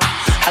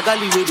 I got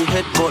leave with the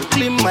headboard.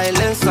 Clean my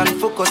lens and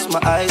focus my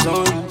eyes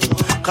on you.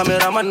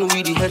 Cameraman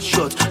with the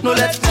headshot. No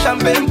let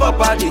champagne pop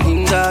out the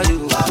hinder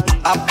you.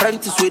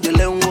 Apprentice with the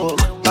lane walk.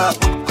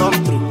 Come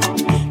through.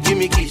 Give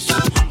me kiss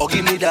or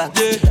give me that.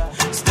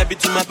 Yeah. Step it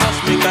to my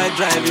past, make I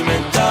drive you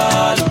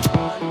mental.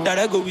 That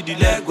I go with the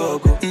leg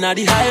go. Now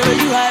the highway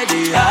you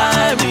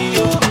hide me,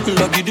 yo.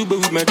 Lucky do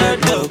with my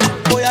dead dog.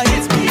 Boy, I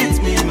hit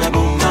me, my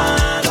bone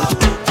man.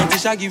 Until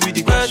Shaggy with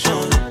the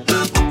question.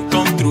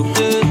 Come through,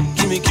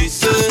 give me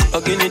kiss,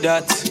 or give me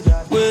that.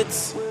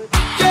 Wait,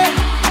 yeah.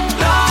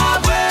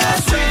 Love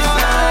is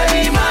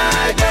sweet,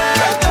 my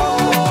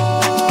girl.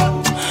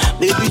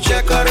 Baby,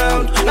 check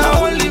around,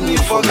 now only me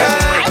forget.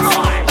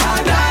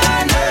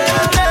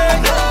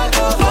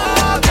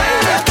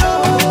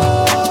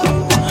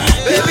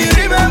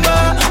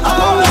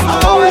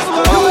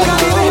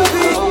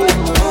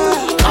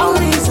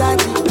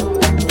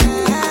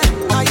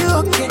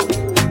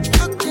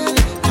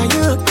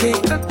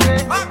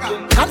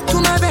 Come to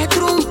my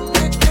bedroom,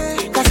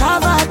 cause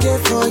I've a day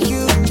for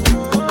you.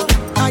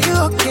 Are you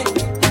okay?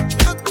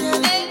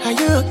 Are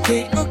you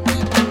okay?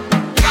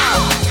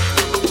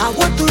 I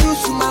want to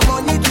use my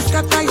money to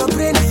scatter your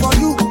brain for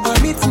you.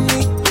 Permit me.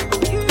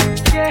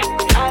 Yeah,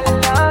 I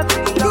love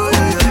you.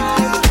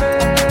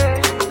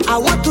 I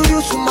want to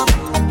use my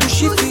to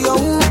shift your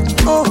womb.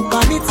 Oh,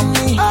 permit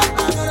me.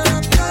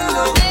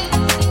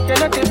 You're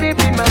not the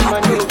baby, my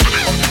money.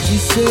 She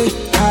say,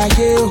 I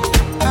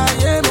am.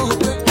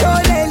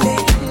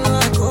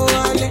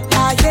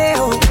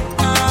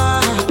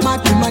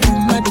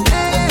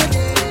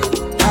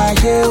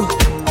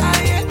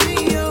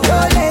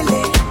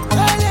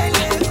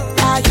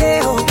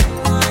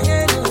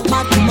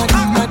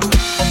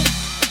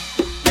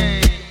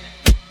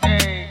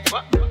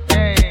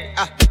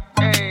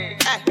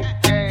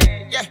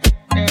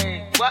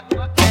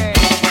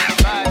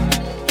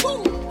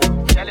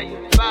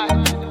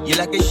 you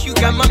like a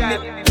sugar mommy.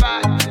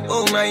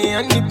 Oh my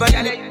honey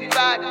bunny.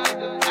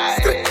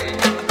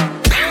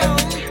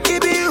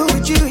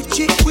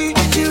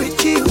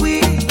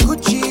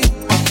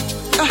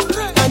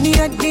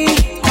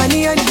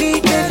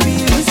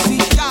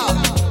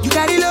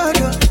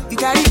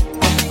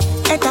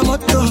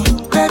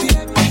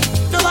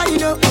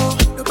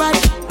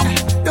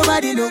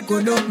 Nobody no go.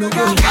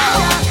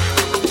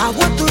 I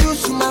want to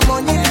use my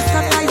money to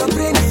scatter your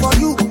brain for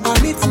you.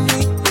 Permit me.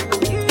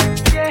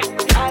 Yeah,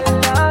 I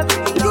love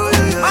you.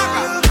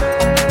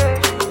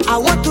 I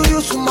want to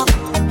use my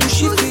to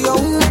shift your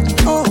womb.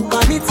 Oh,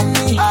 permit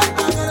me.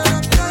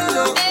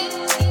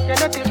 You're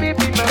not the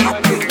baby, my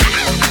money.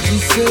 You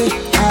say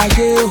I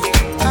am.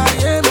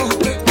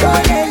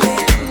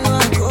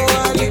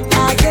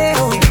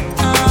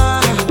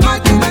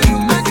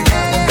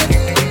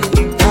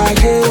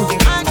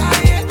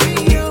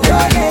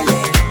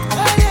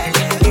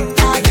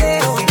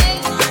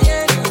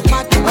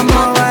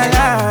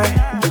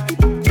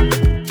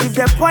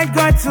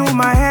 Got to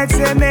my head,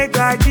 say make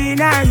I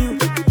deny you.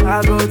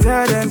 I go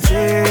tell them,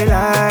 say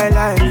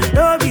lie.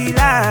 Don't be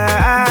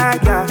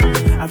like, yeah.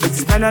 I fit to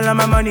spend all of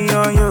my money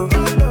on you.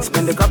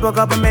 Spend a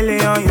couple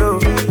million on you.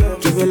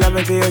 Give you love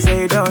until you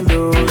say don't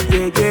do,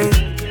 yeah.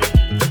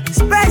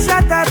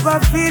 Special type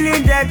of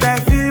feeling that I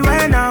feel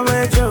when I'm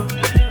with you.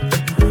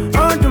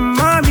 Oh, the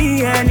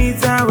mommy,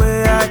 anytime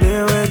where I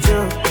deal with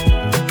you.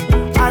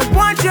 I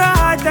want your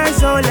heart and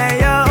soul and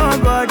your own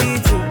body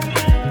too.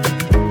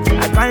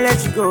 Can't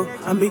let you go.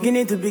 I'm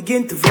beginning to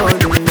fall in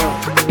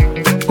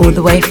love. All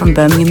the way from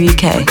Birmingham,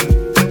 UK,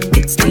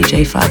 it's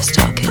DJ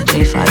 5starKiD,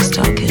 J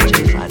 5starKiD,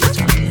 J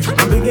 5starKiD.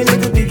 I'm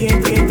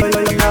beginning to fall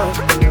in love.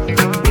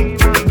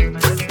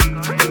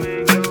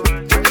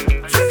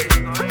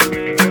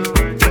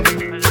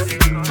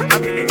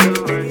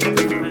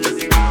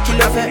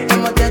 Kilo fe,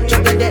 I'm a touch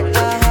chocolate,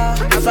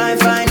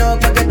 fine, oh,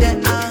 chocolate,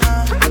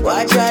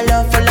 watch your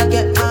love for like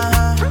it,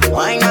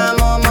 why not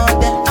more,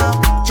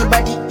 your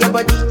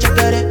body,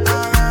 chocolate.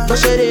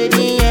 Push it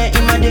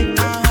in my day.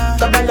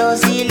 Kabalo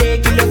see le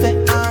kilo fe.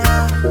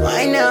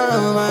 Why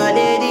now, my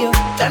lady?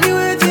 Tell me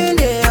what's in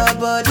your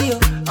body.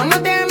 I'm a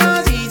damn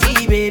easy,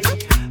 baby.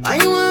 Why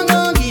you want to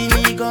give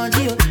me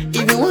control?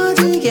 If you want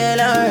to get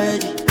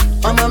already,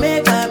 I'ma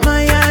make up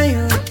my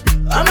you.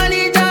 I'ma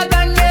need to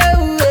can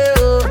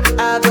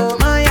I go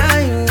my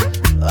you.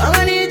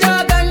 I'ma need to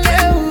can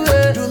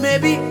do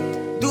maybe.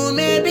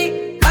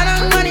 I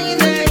don't want to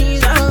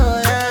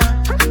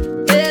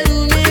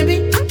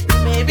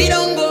maybe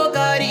don't go.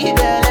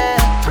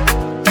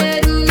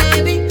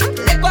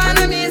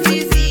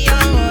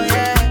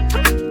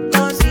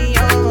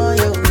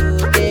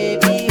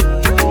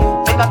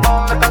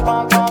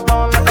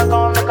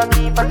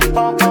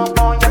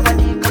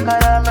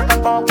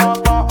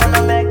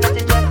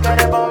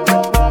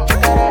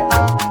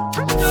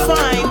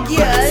 Fine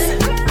girl,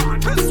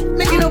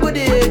 make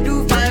nobody do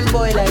fine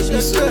boy like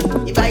this.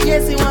 If I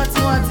hear see one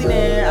thing,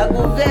 I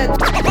go vex.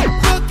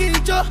 Talking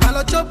Joe, I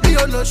love Joe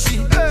Piolo she.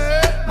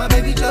 My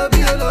baby Joe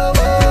Piolo.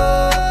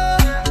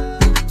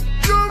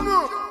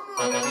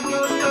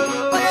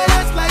 Oh yeah,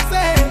 that's like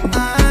say,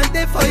 I'm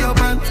there for your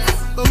man.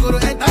 Go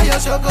to enter your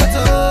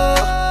shokoto.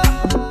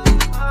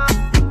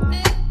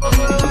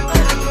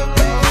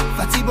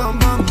 Fatty bum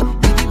bum,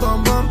 bidi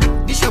bum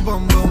bum, dish your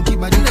bum bum, keep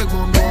body leg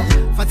bum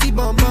bum. Fatty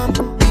bum bum,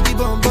 bidi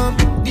bum bum,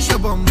 dish your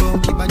bum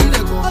bum, keep body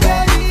leg bum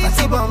bum.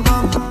 Fatty bum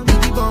bum,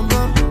 bidi bum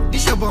bum,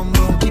 dish your bum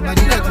bum, keep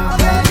body leg bum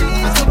bum.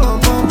 Fatty bum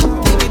bum,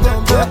 bidi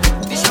bum bum,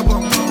 dish your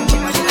bum bum,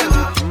 keep body leg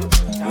bum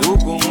bum.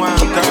 Ukun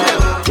wanka,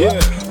 yeah,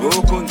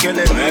 ukun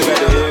kele mega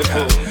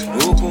defo,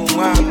 ukun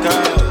wanka,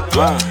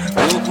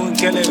 ukun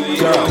kele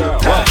vira.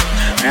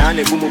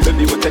 I boom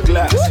baby with a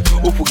glass.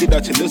 Upu get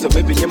out to lose a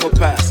baby name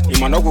pass.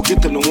 Imanogo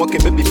get to no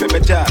walking baby for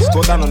better.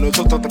 Go down on the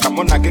toto to come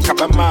on, I get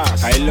up a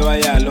mass. I lo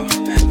ayalo.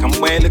 Come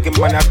way looking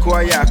manako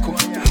ayako.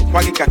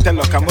 Wagi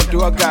catelo, come on to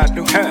a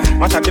gado.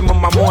 What are the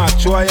mama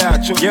choya?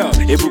 Yo,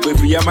 every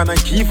baby yaman and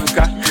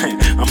kifuka.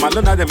 I'm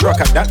alone at the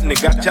rock at that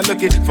nigga.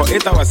 Chaloki for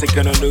 8 hours, I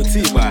can on no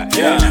tea-bar.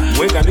 Yeah,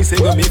 we got me say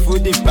me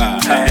food in bar.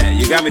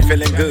 You got me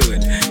feeling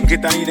good.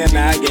 Get on in and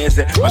I guess.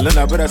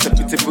 Malona brother, a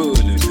pretty pool.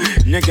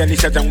 Nigga, ni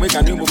shot and wake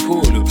a new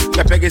pool.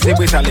 La pega se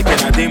we sale que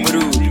na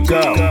demuru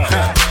go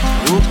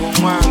ukun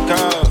wanka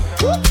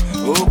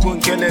ukun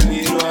kele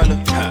virolo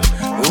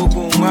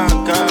ukun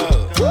wanka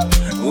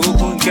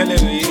ukun kele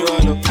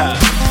virolo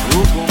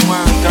ukun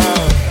wanka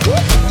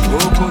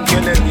ukun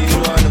kele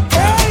virolo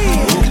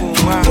ukun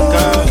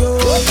wanka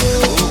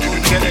ukun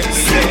kele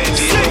virolo.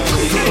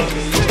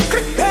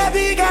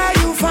 Baby girl,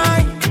 you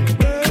fine,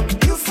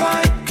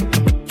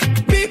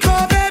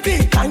 because baby,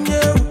 can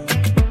you?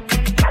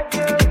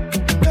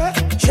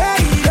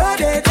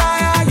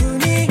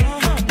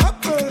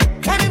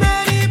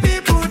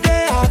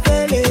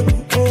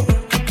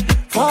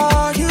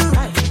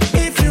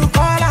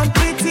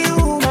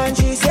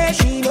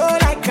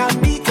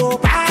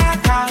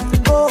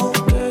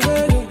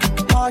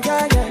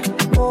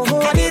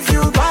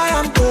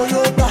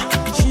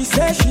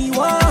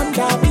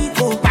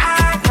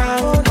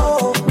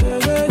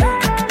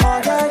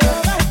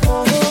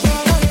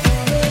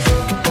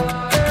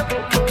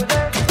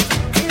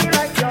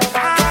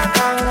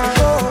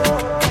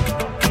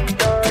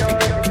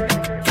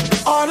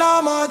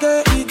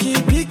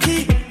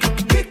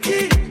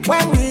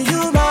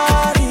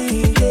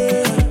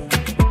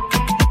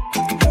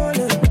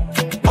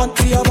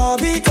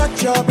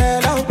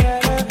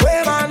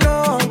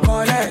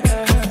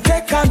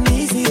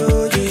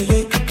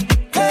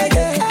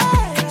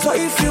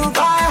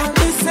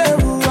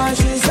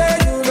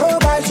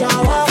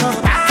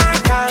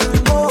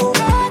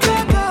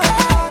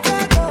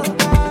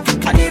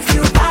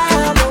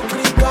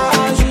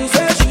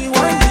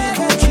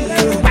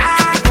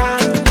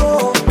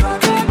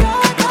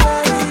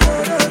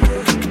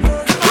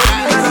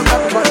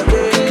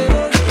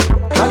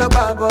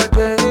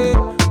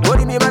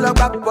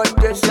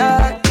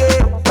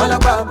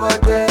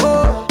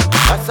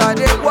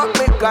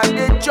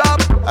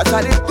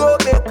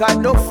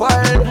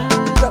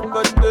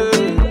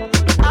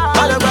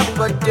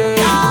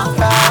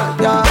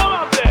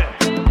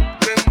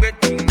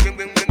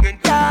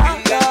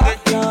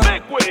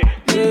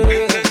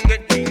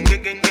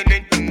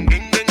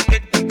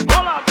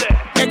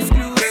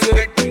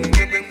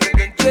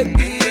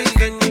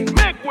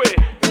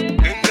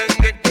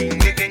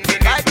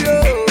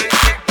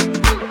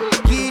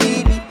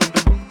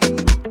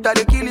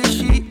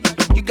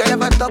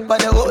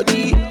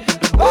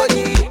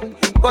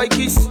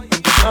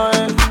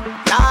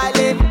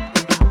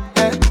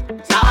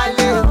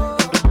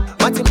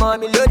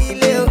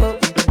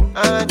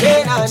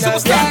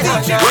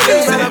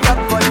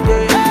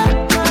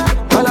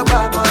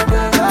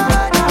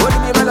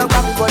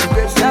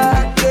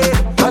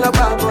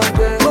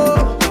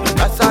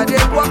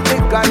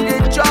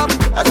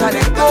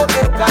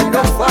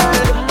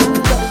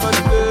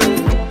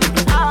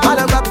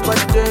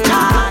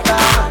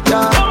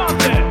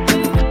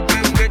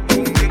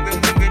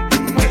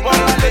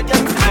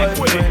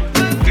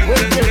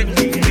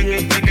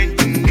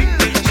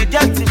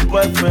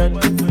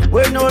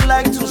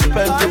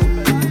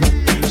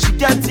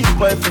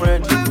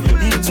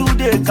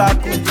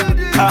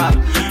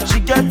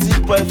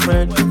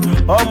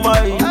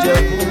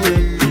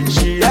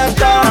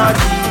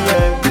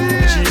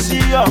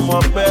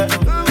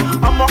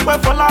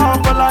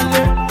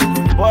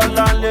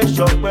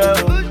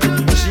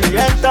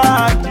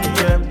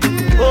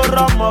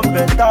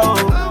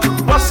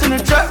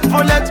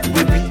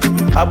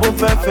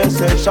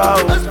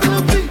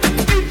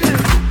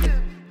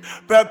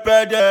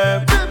 Prepare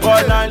them,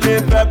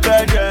 Bolande,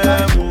 prepare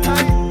them.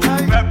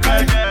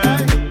 Prepare them,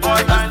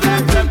 Bolande,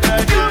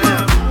 prepare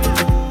them.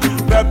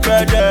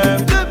 Prepare them,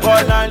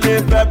 Bolande,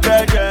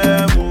 prepare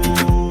them.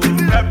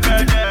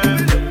 Prepare them,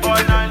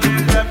 Bolande,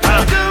 prepare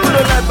them. Who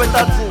don't like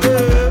better thing?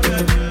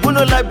 Who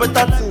don't like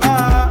better thing?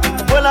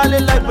 Bolande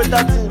like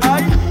better thing.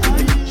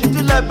 She do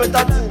like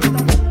better thing.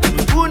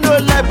 Who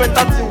don't like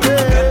better thing?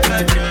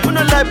 Who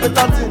don't like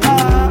better thing?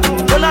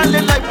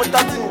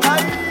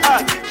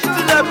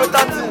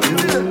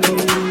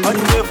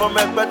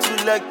 to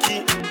Lucky.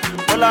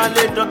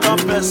 Olale Dotton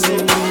person.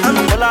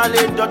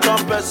 Olale Dotton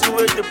person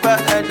with the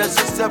bad and the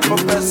system for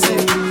person.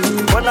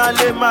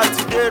 Olale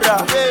Matidera.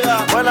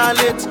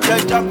 Olale to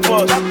get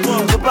jackpot.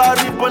 The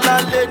Barry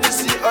Olale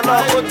Nisi.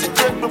 Olale to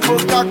take the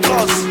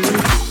Bokakos.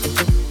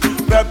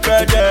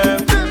 Pepper them.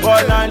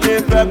 Olale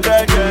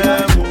pepper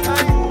them.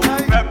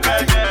 Pepper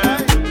them.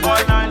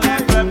 Olale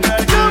pepper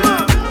them.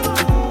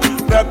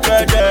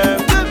 Pepper them.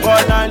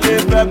 Olale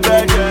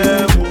pepper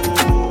them.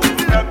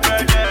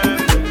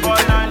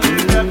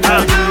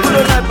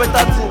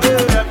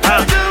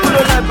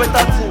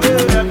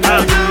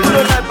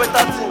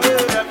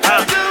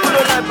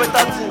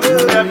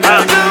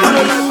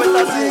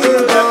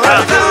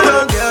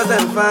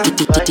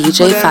 DJ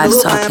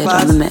 5starKiD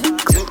on the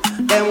mix.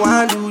 Them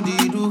want do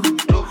the do,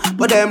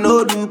 but them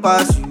no do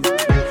pass you.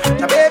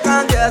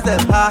 Jamaican girls them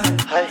high,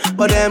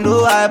 but them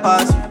no high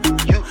pass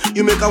you.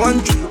 You make a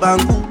one trip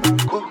banku,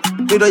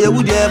 you know you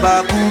would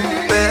ever cool.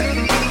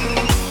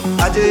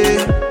 Aje,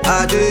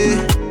 aje,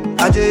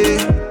 aje,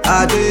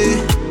 aje,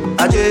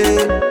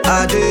 aje,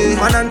 aje.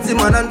 Mananti,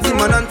 mananti,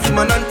 mananti,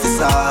 mananti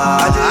sa.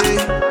 Aje,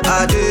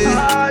 aje,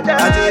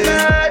 aje,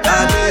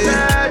 aje,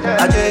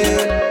 aje,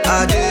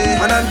 aje.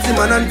 Mananti,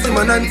 mananti,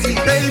 mananti.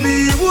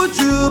 Baby, would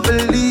you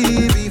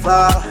believe if I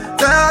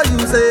tell you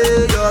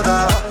say you're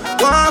the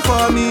one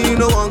for me,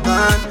 no one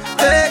can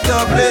take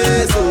your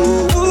place.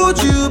 Oh,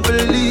 would you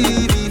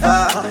believe if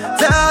I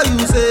tell you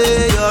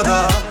say you're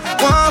the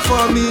one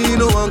for me,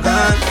 no one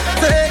can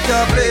take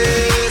your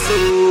place.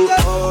 Oh,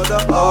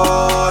 order,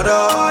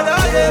 order,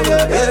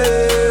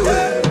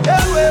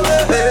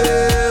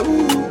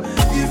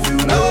 if you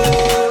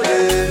know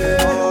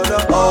it,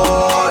 order,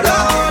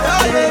 order,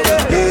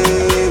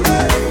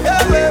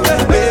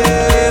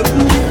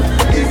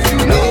 if you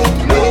know.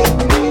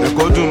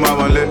 Èkó dùn máa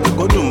wọlé,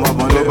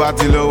 ló bá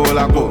ti lówó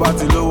lápò,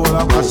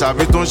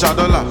 àṣàbí tó ń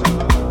ṣàdọ́là,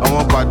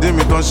 àwọn pàdé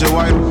mi tó ń ṣe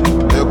wáyé.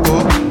 Èkó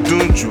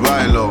dùn jù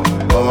báyìí lọ,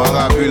 ọmọ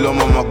arábí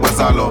lọ́mọ ọmọ pẹ́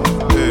sá lọ.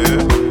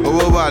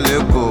 Owó wà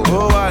lẹ́kọ̀ọ́,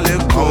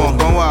 ọmọ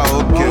kan wà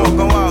òkè,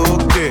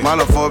 má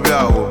lọ fọ́ bí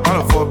àwò,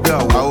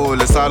 àwò ò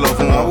lè sá lọ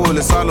fún wọn.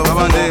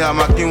 Tábàndé a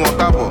máa kí wọn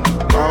káàbọ̀,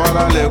 àwọn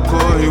alálẹ̀ kó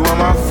ìwọ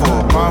má fọ̀.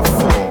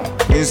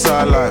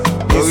 Inside life,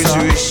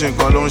 oríṣiríṣi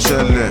nǹkan ló ń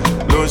ṣẹlẹ̀.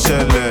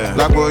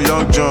 Lágbo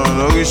Young John,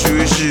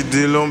 oríṣiríṣi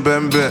ìdí ló ń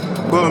bẹ́ńbẹ́.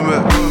 Gbọ́mẹ̀,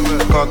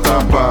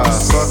 quarter pass,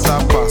 ó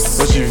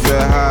sì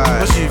fẹ́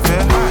high.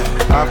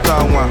 After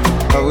one,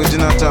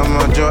 original time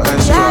ọjọ́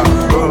extra.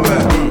 Gbọ́mẹ̀,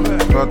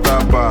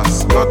 quarter pass,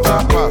 ó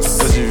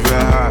sì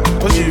fẹ́ high.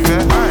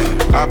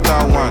 After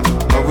one,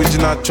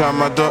 original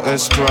time ọjọ́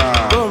extra.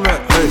 Gbọ́mẹ̀,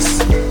 ace,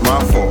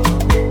 máa fọ̀.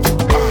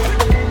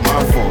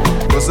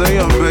 Kò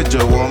sẹ́yìn ọ̀bẹ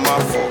jọ̀wọ́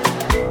máa fọ̀.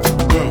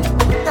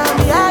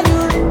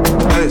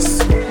 Ace,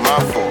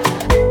 máa fọ̀.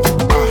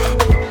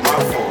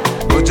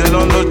 Ó jẹ́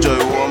lọ́lọ́jọ́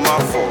ìwọ máa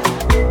fọ̀.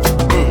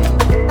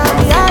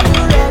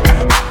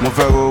 Mo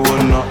fẹ́ rówó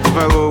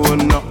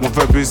ná, mo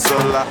fẹ́ bí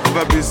sọ́lá,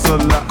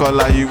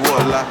 kọ́lá yìí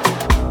wọ́lá.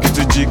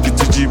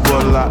 Kìtújì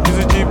bọ́lá.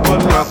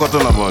 Wọ́n kọ́ tó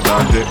nà bọ̀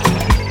dáadé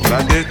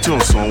tó ń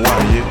san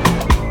wáyé.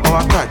 Wọ́n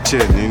wá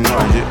kàjẹ́ nínú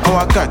ayé, wọ́n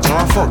wá kàjẹ́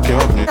wọ́n fọ̀kẹ́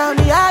ọ̀gbìn.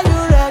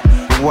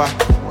 Wá,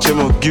 ṣé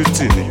mo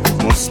guilty ni?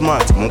 Mo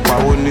smart, mo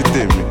pawó ní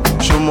tèmi.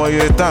 Ṣé mo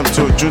yẹ time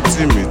tí ojú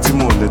tì mí tí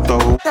mo lè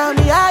tọwọ́?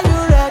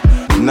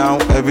 Now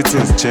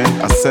everything's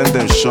changed. I send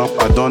them shop,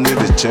 I don't need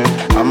a change.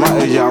 I'm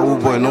a Yahoo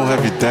boy, no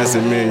heavy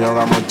dancing me. Young,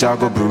 I'm a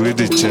Jago, but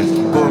really change.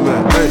 Go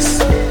man, ace,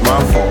 my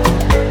fault.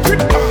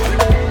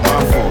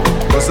 My fault.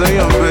 Cause I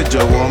am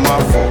better, well, my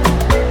fault.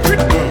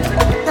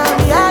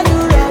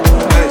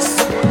 Ace,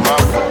 my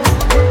fault.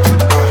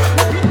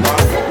 My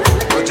fault.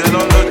 But you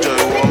don't know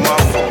joy, well, my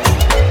fault.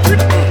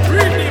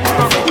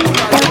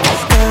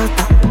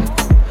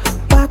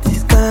 Party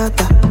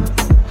scatter.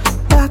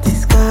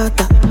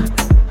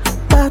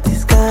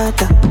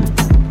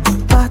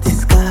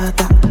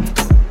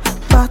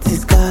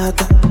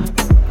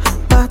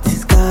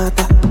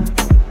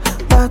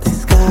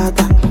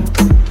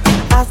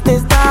 As they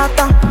start,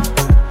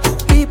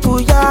 people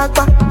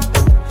yagba,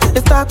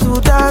 they start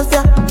to dance,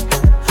 yeah.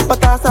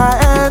 But as I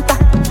enter,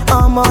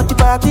 I'm on the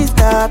party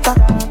scatter.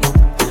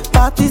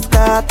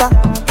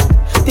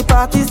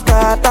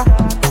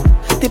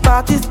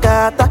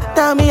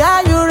 Tell me,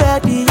 are you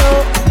ready, yo?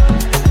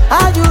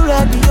 Are you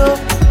ready, yo?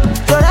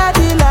 You're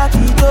ready,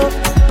 Latido.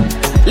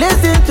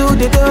 Listen to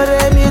the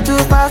do-re-mi to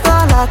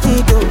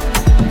 5starKiD.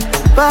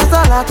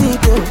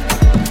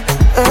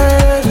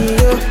 Hey,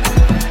 yo.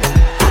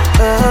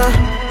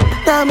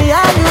 Tell me,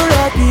 are you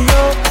ready,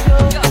 yo?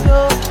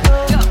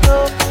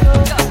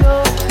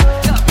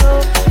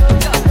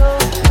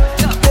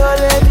 You're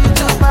ready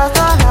to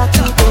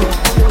 5starKiD.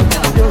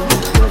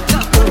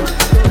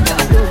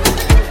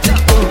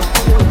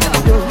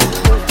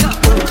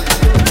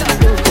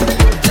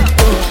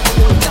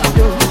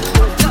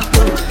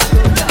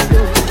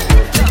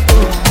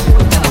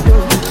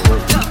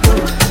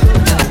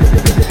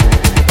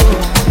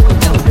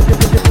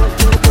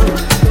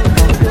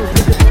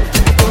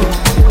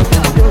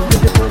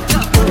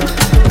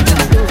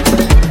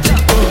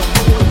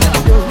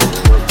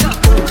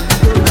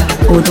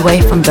 All the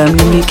way from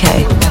Birmingham, UK,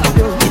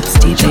 it's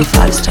DJ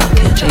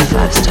 5starKiD, DJ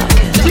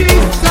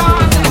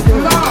 5starKiD.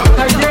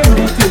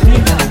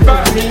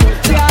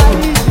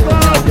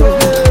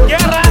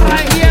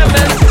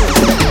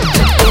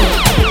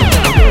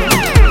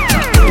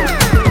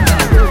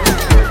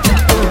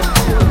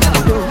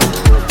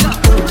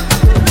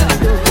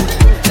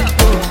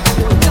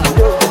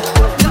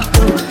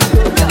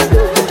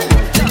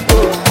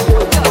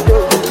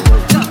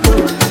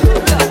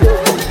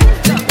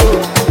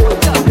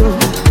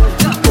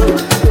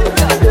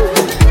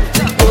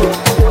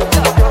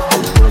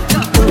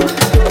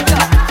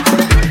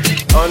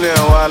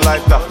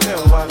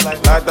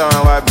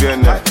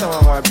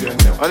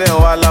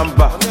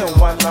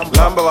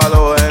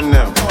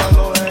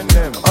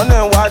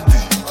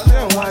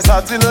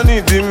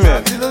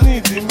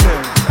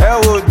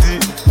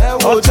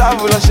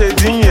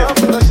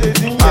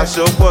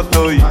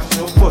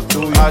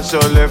 Aṣọ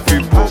lẹ fi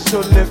bò,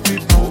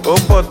 ó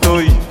pọ̀ tó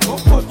yìí.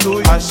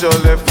 Aṣọ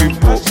lẹ fi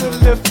bò,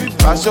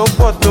 aṣọ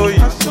pọ̀ tó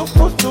yìí.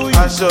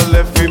 Aṣọ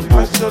lẹ fi bò,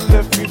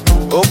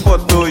 ó pọ̀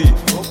tó yìí.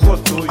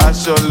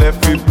 Aṣọ lẹ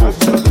fi bò.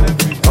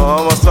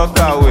 Ọmọ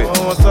sọ́kàwé,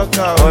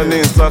 wọ́n ní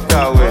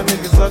sọ́kàwé.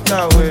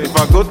 If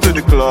I go to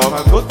the club,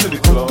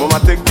 mo ma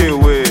take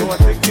away.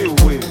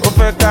 Ó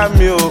fẹ́ ká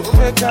mi o,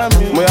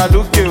 mo ya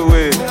look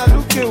away.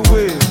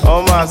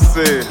 Ọmọ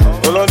àṣẹ,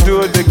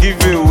 olóńdúró dey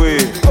give away.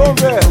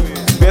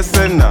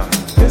 Besena,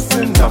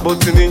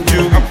 Abotin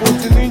injury.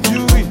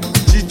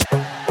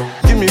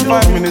 Give me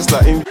 5 minutes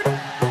like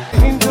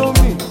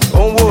Indomie.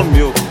 Onwo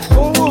mi o,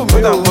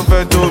 bóyá kò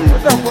fẹ́ dó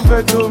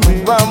mi.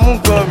 Bá a mú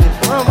gan mi,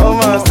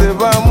 ọmọ àṣẹ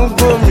bá a mú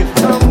gbó mi.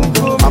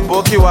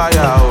 Àbókí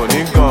wáyà ò ní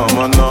gan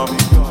ọmọ náà.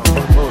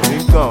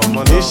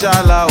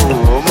 Inshallah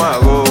ó máa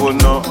rówó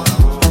ná.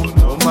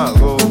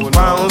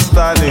 Pound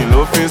sterling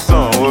ló fi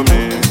sanwó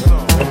mi.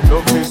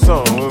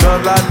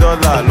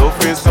 Dọ́là ló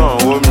fi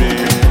sanwó mi.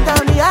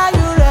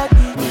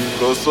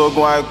 Kò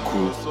sógun àìkú,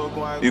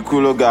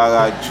 ikú ló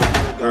gara jù.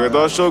 Èrè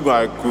tó ṣógun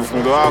àìkú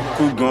fún tó wá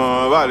kú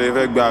gan-an, bá lè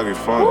fẹ́ gba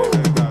refund.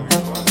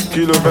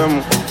 Kí ló fẹ́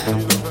mu?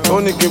 Ó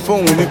ní kí n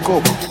fóun ní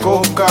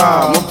kóká,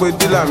 mo pe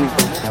dílà mi,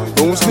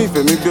 òun sniff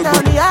èmi gbégbó.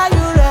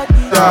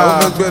 Ó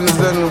fẹ́ gbẹnu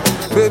sẹ́nu,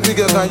 baby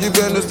girl can you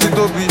gbẹnu sí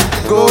tóbi?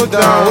 Go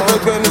down, ó fẹ́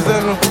gbẹnu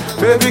sẹ́nu,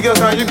 baby girl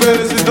can you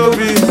gbẹnu sí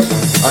tóbi?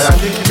 Àyà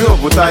kí bí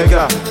òbú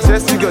tiger,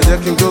 sẹ́sì gẹ̀ jẹ́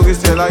kí n gbórí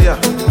sí ẹ láyà.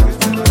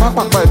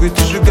 Pápápá ibi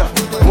ti ṣúgà,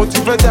 mo ti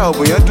fẹ́ dà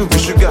òbò yẹn dùn bí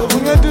ṣúgà.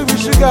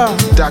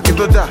 Dà kí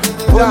tó dà,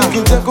 ó ní kí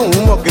n jẹ́ kó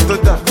òun mọ̀ kí tó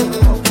dà.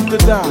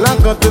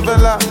 Láǹkan tó fẹ́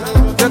la,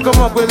 jẹ́ kó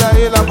mọ̀ pé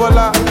láyé la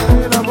bọ́lá.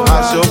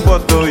 Aṣọ pọ̀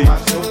tó yìí,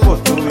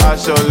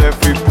 aṣọ lẹ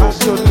fi bò.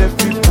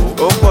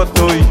 Ó pọ̀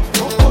tó yìí,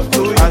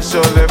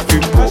 aṣọ lẹ fi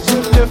bò.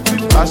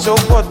 Aṣọ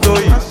pọ̀ tó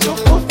yìí,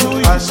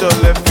 aṣọ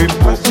lẹ fi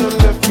bò.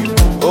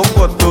 Ó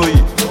pọ̀ tó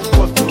yìí,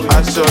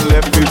 aṣọ lẹ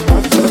fi bò.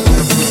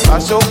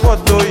 Aṣọ pọ̀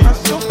tó yìí,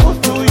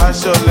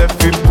 aṣọ lẹ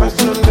fi bò.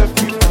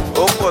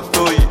 Ó pọ̀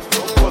tó yìí,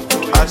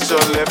 aṣọ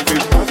lẹ fi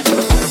bò.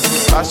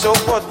 Aṣọ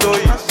pọ̀ tó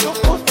yìí,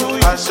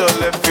 aṣọ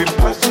lẹ fi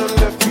bò.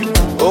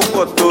 Ó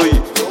pọ̀ tó yìí,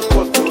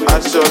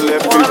 aṣọ lẹ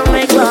fi bò. Wanna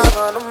make love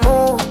on the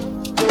moon,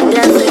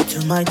 dancing to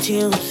my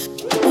tunes.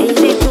 Is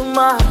it too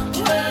much?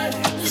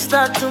 It's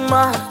not too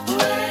much.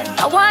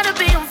 I wanna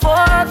be on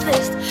Forbes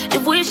list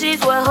if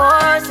wishes were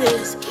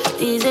horses.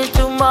 Is it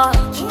too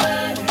much?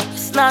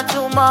 It's not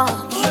too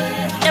much.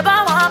 If I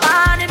want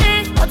money, me,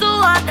 I do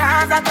want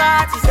dance, I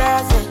got to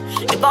say.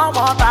 If I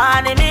want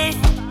money, me,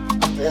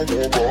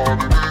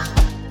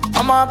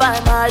 I'ma buy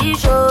my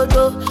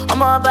shoulder,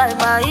 I'ma buy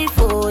my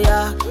foya,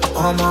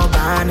 I'ma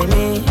buy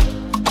me.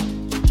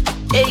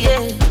 Yeah,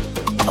 yeah.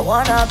 I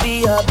wanna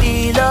be a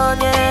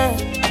billionaire,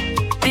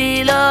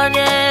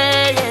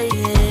 yeah,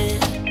 yeah.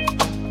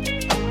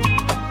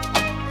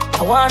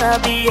 I wanna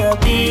be a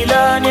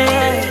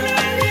billionaire,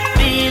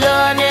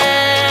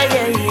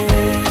 yeah, yeah.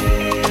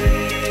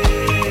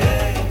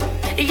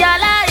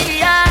 Yala,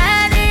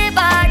 yeah,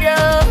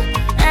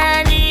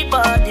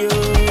 anybody,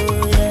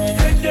 yeah.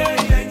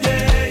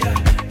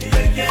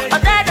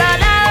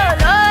 Otedala,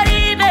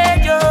 lori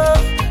mejo,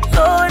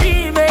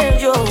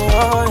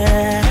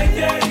 yeah.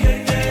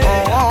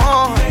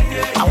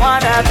 I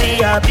wanna be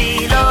a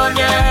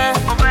billionaire,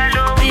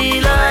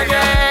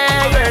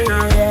 yeah,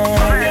 yeah.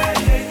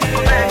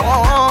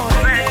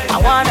 I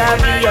wanna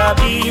be a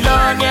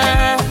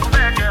billionaire,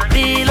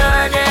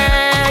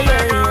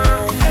 yeah, yeah.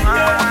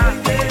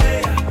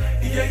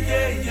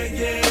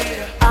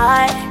 I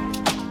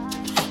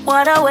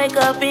wanna wake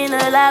up in a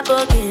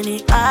Lamborghini.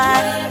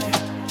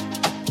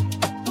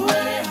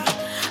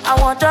 I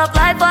want to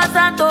fly for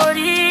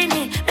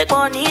Santorini, make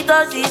money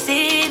to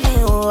Sicily.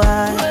 Oh,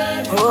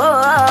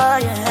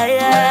 yeah,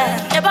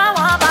 yeah. If I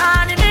want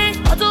money, me,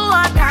 I do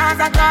want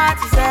dance, I got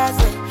to say.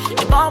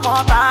 If I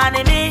want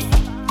money, me,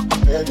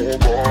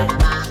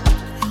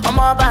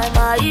 I'ma buy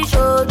my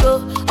shoulder,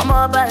 I'ma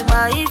buy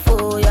my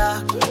foya,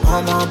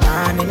 I'ma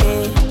buy me.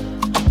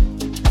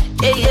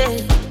 Yeah, yeah.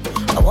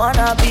 I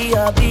wanna be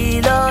a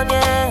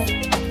billionaire,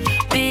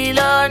 yeah,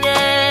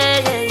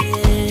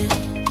 yeah.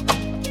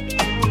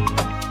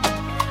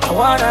 I I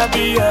wanna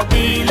be a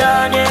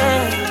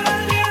billionaire,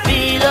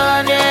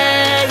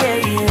 billionaire, yeah,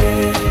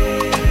 yeah.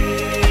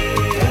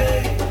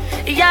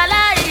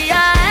 Yala,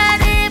 yeah,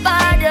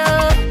 anybody,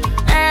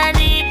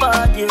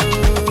 anybody,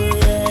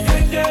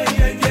 yeah.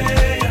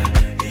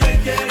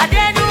 I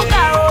didn't do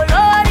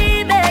Lori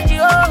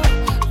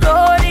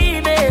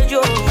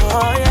Mejo,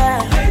 oh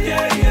yeah.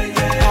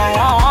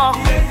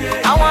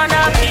 I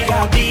wanna be a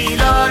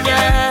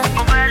billionaire,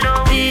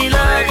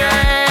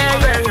 billionaire,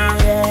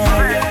 yeah.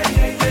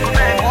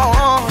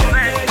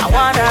 I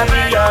wanna be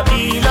a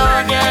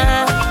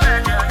billionaire,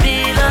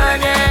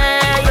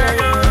 billionaire,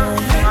 yeah.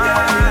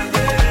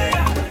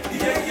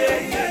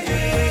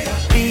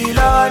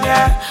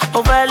 Billionaire,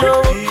 over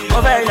low,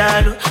 over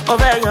yellow,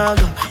 over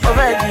young,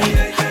 over deep,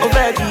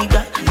 over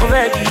digga,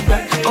 over digga,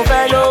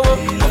 over low,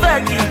 over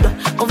digga,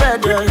 over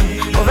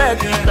deep, over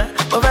digga,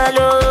 over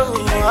low.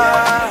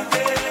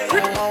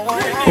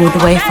 All the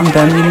way from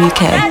Birmingham,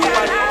 UK,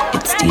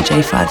 it's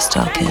DJ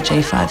 5starKiD,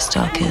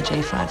 J5starKiD,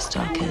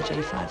 J5starKiD,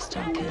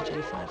 J5starKiD,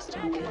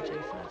 J5starKiD, J5starKiD,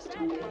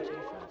 J5starKiD.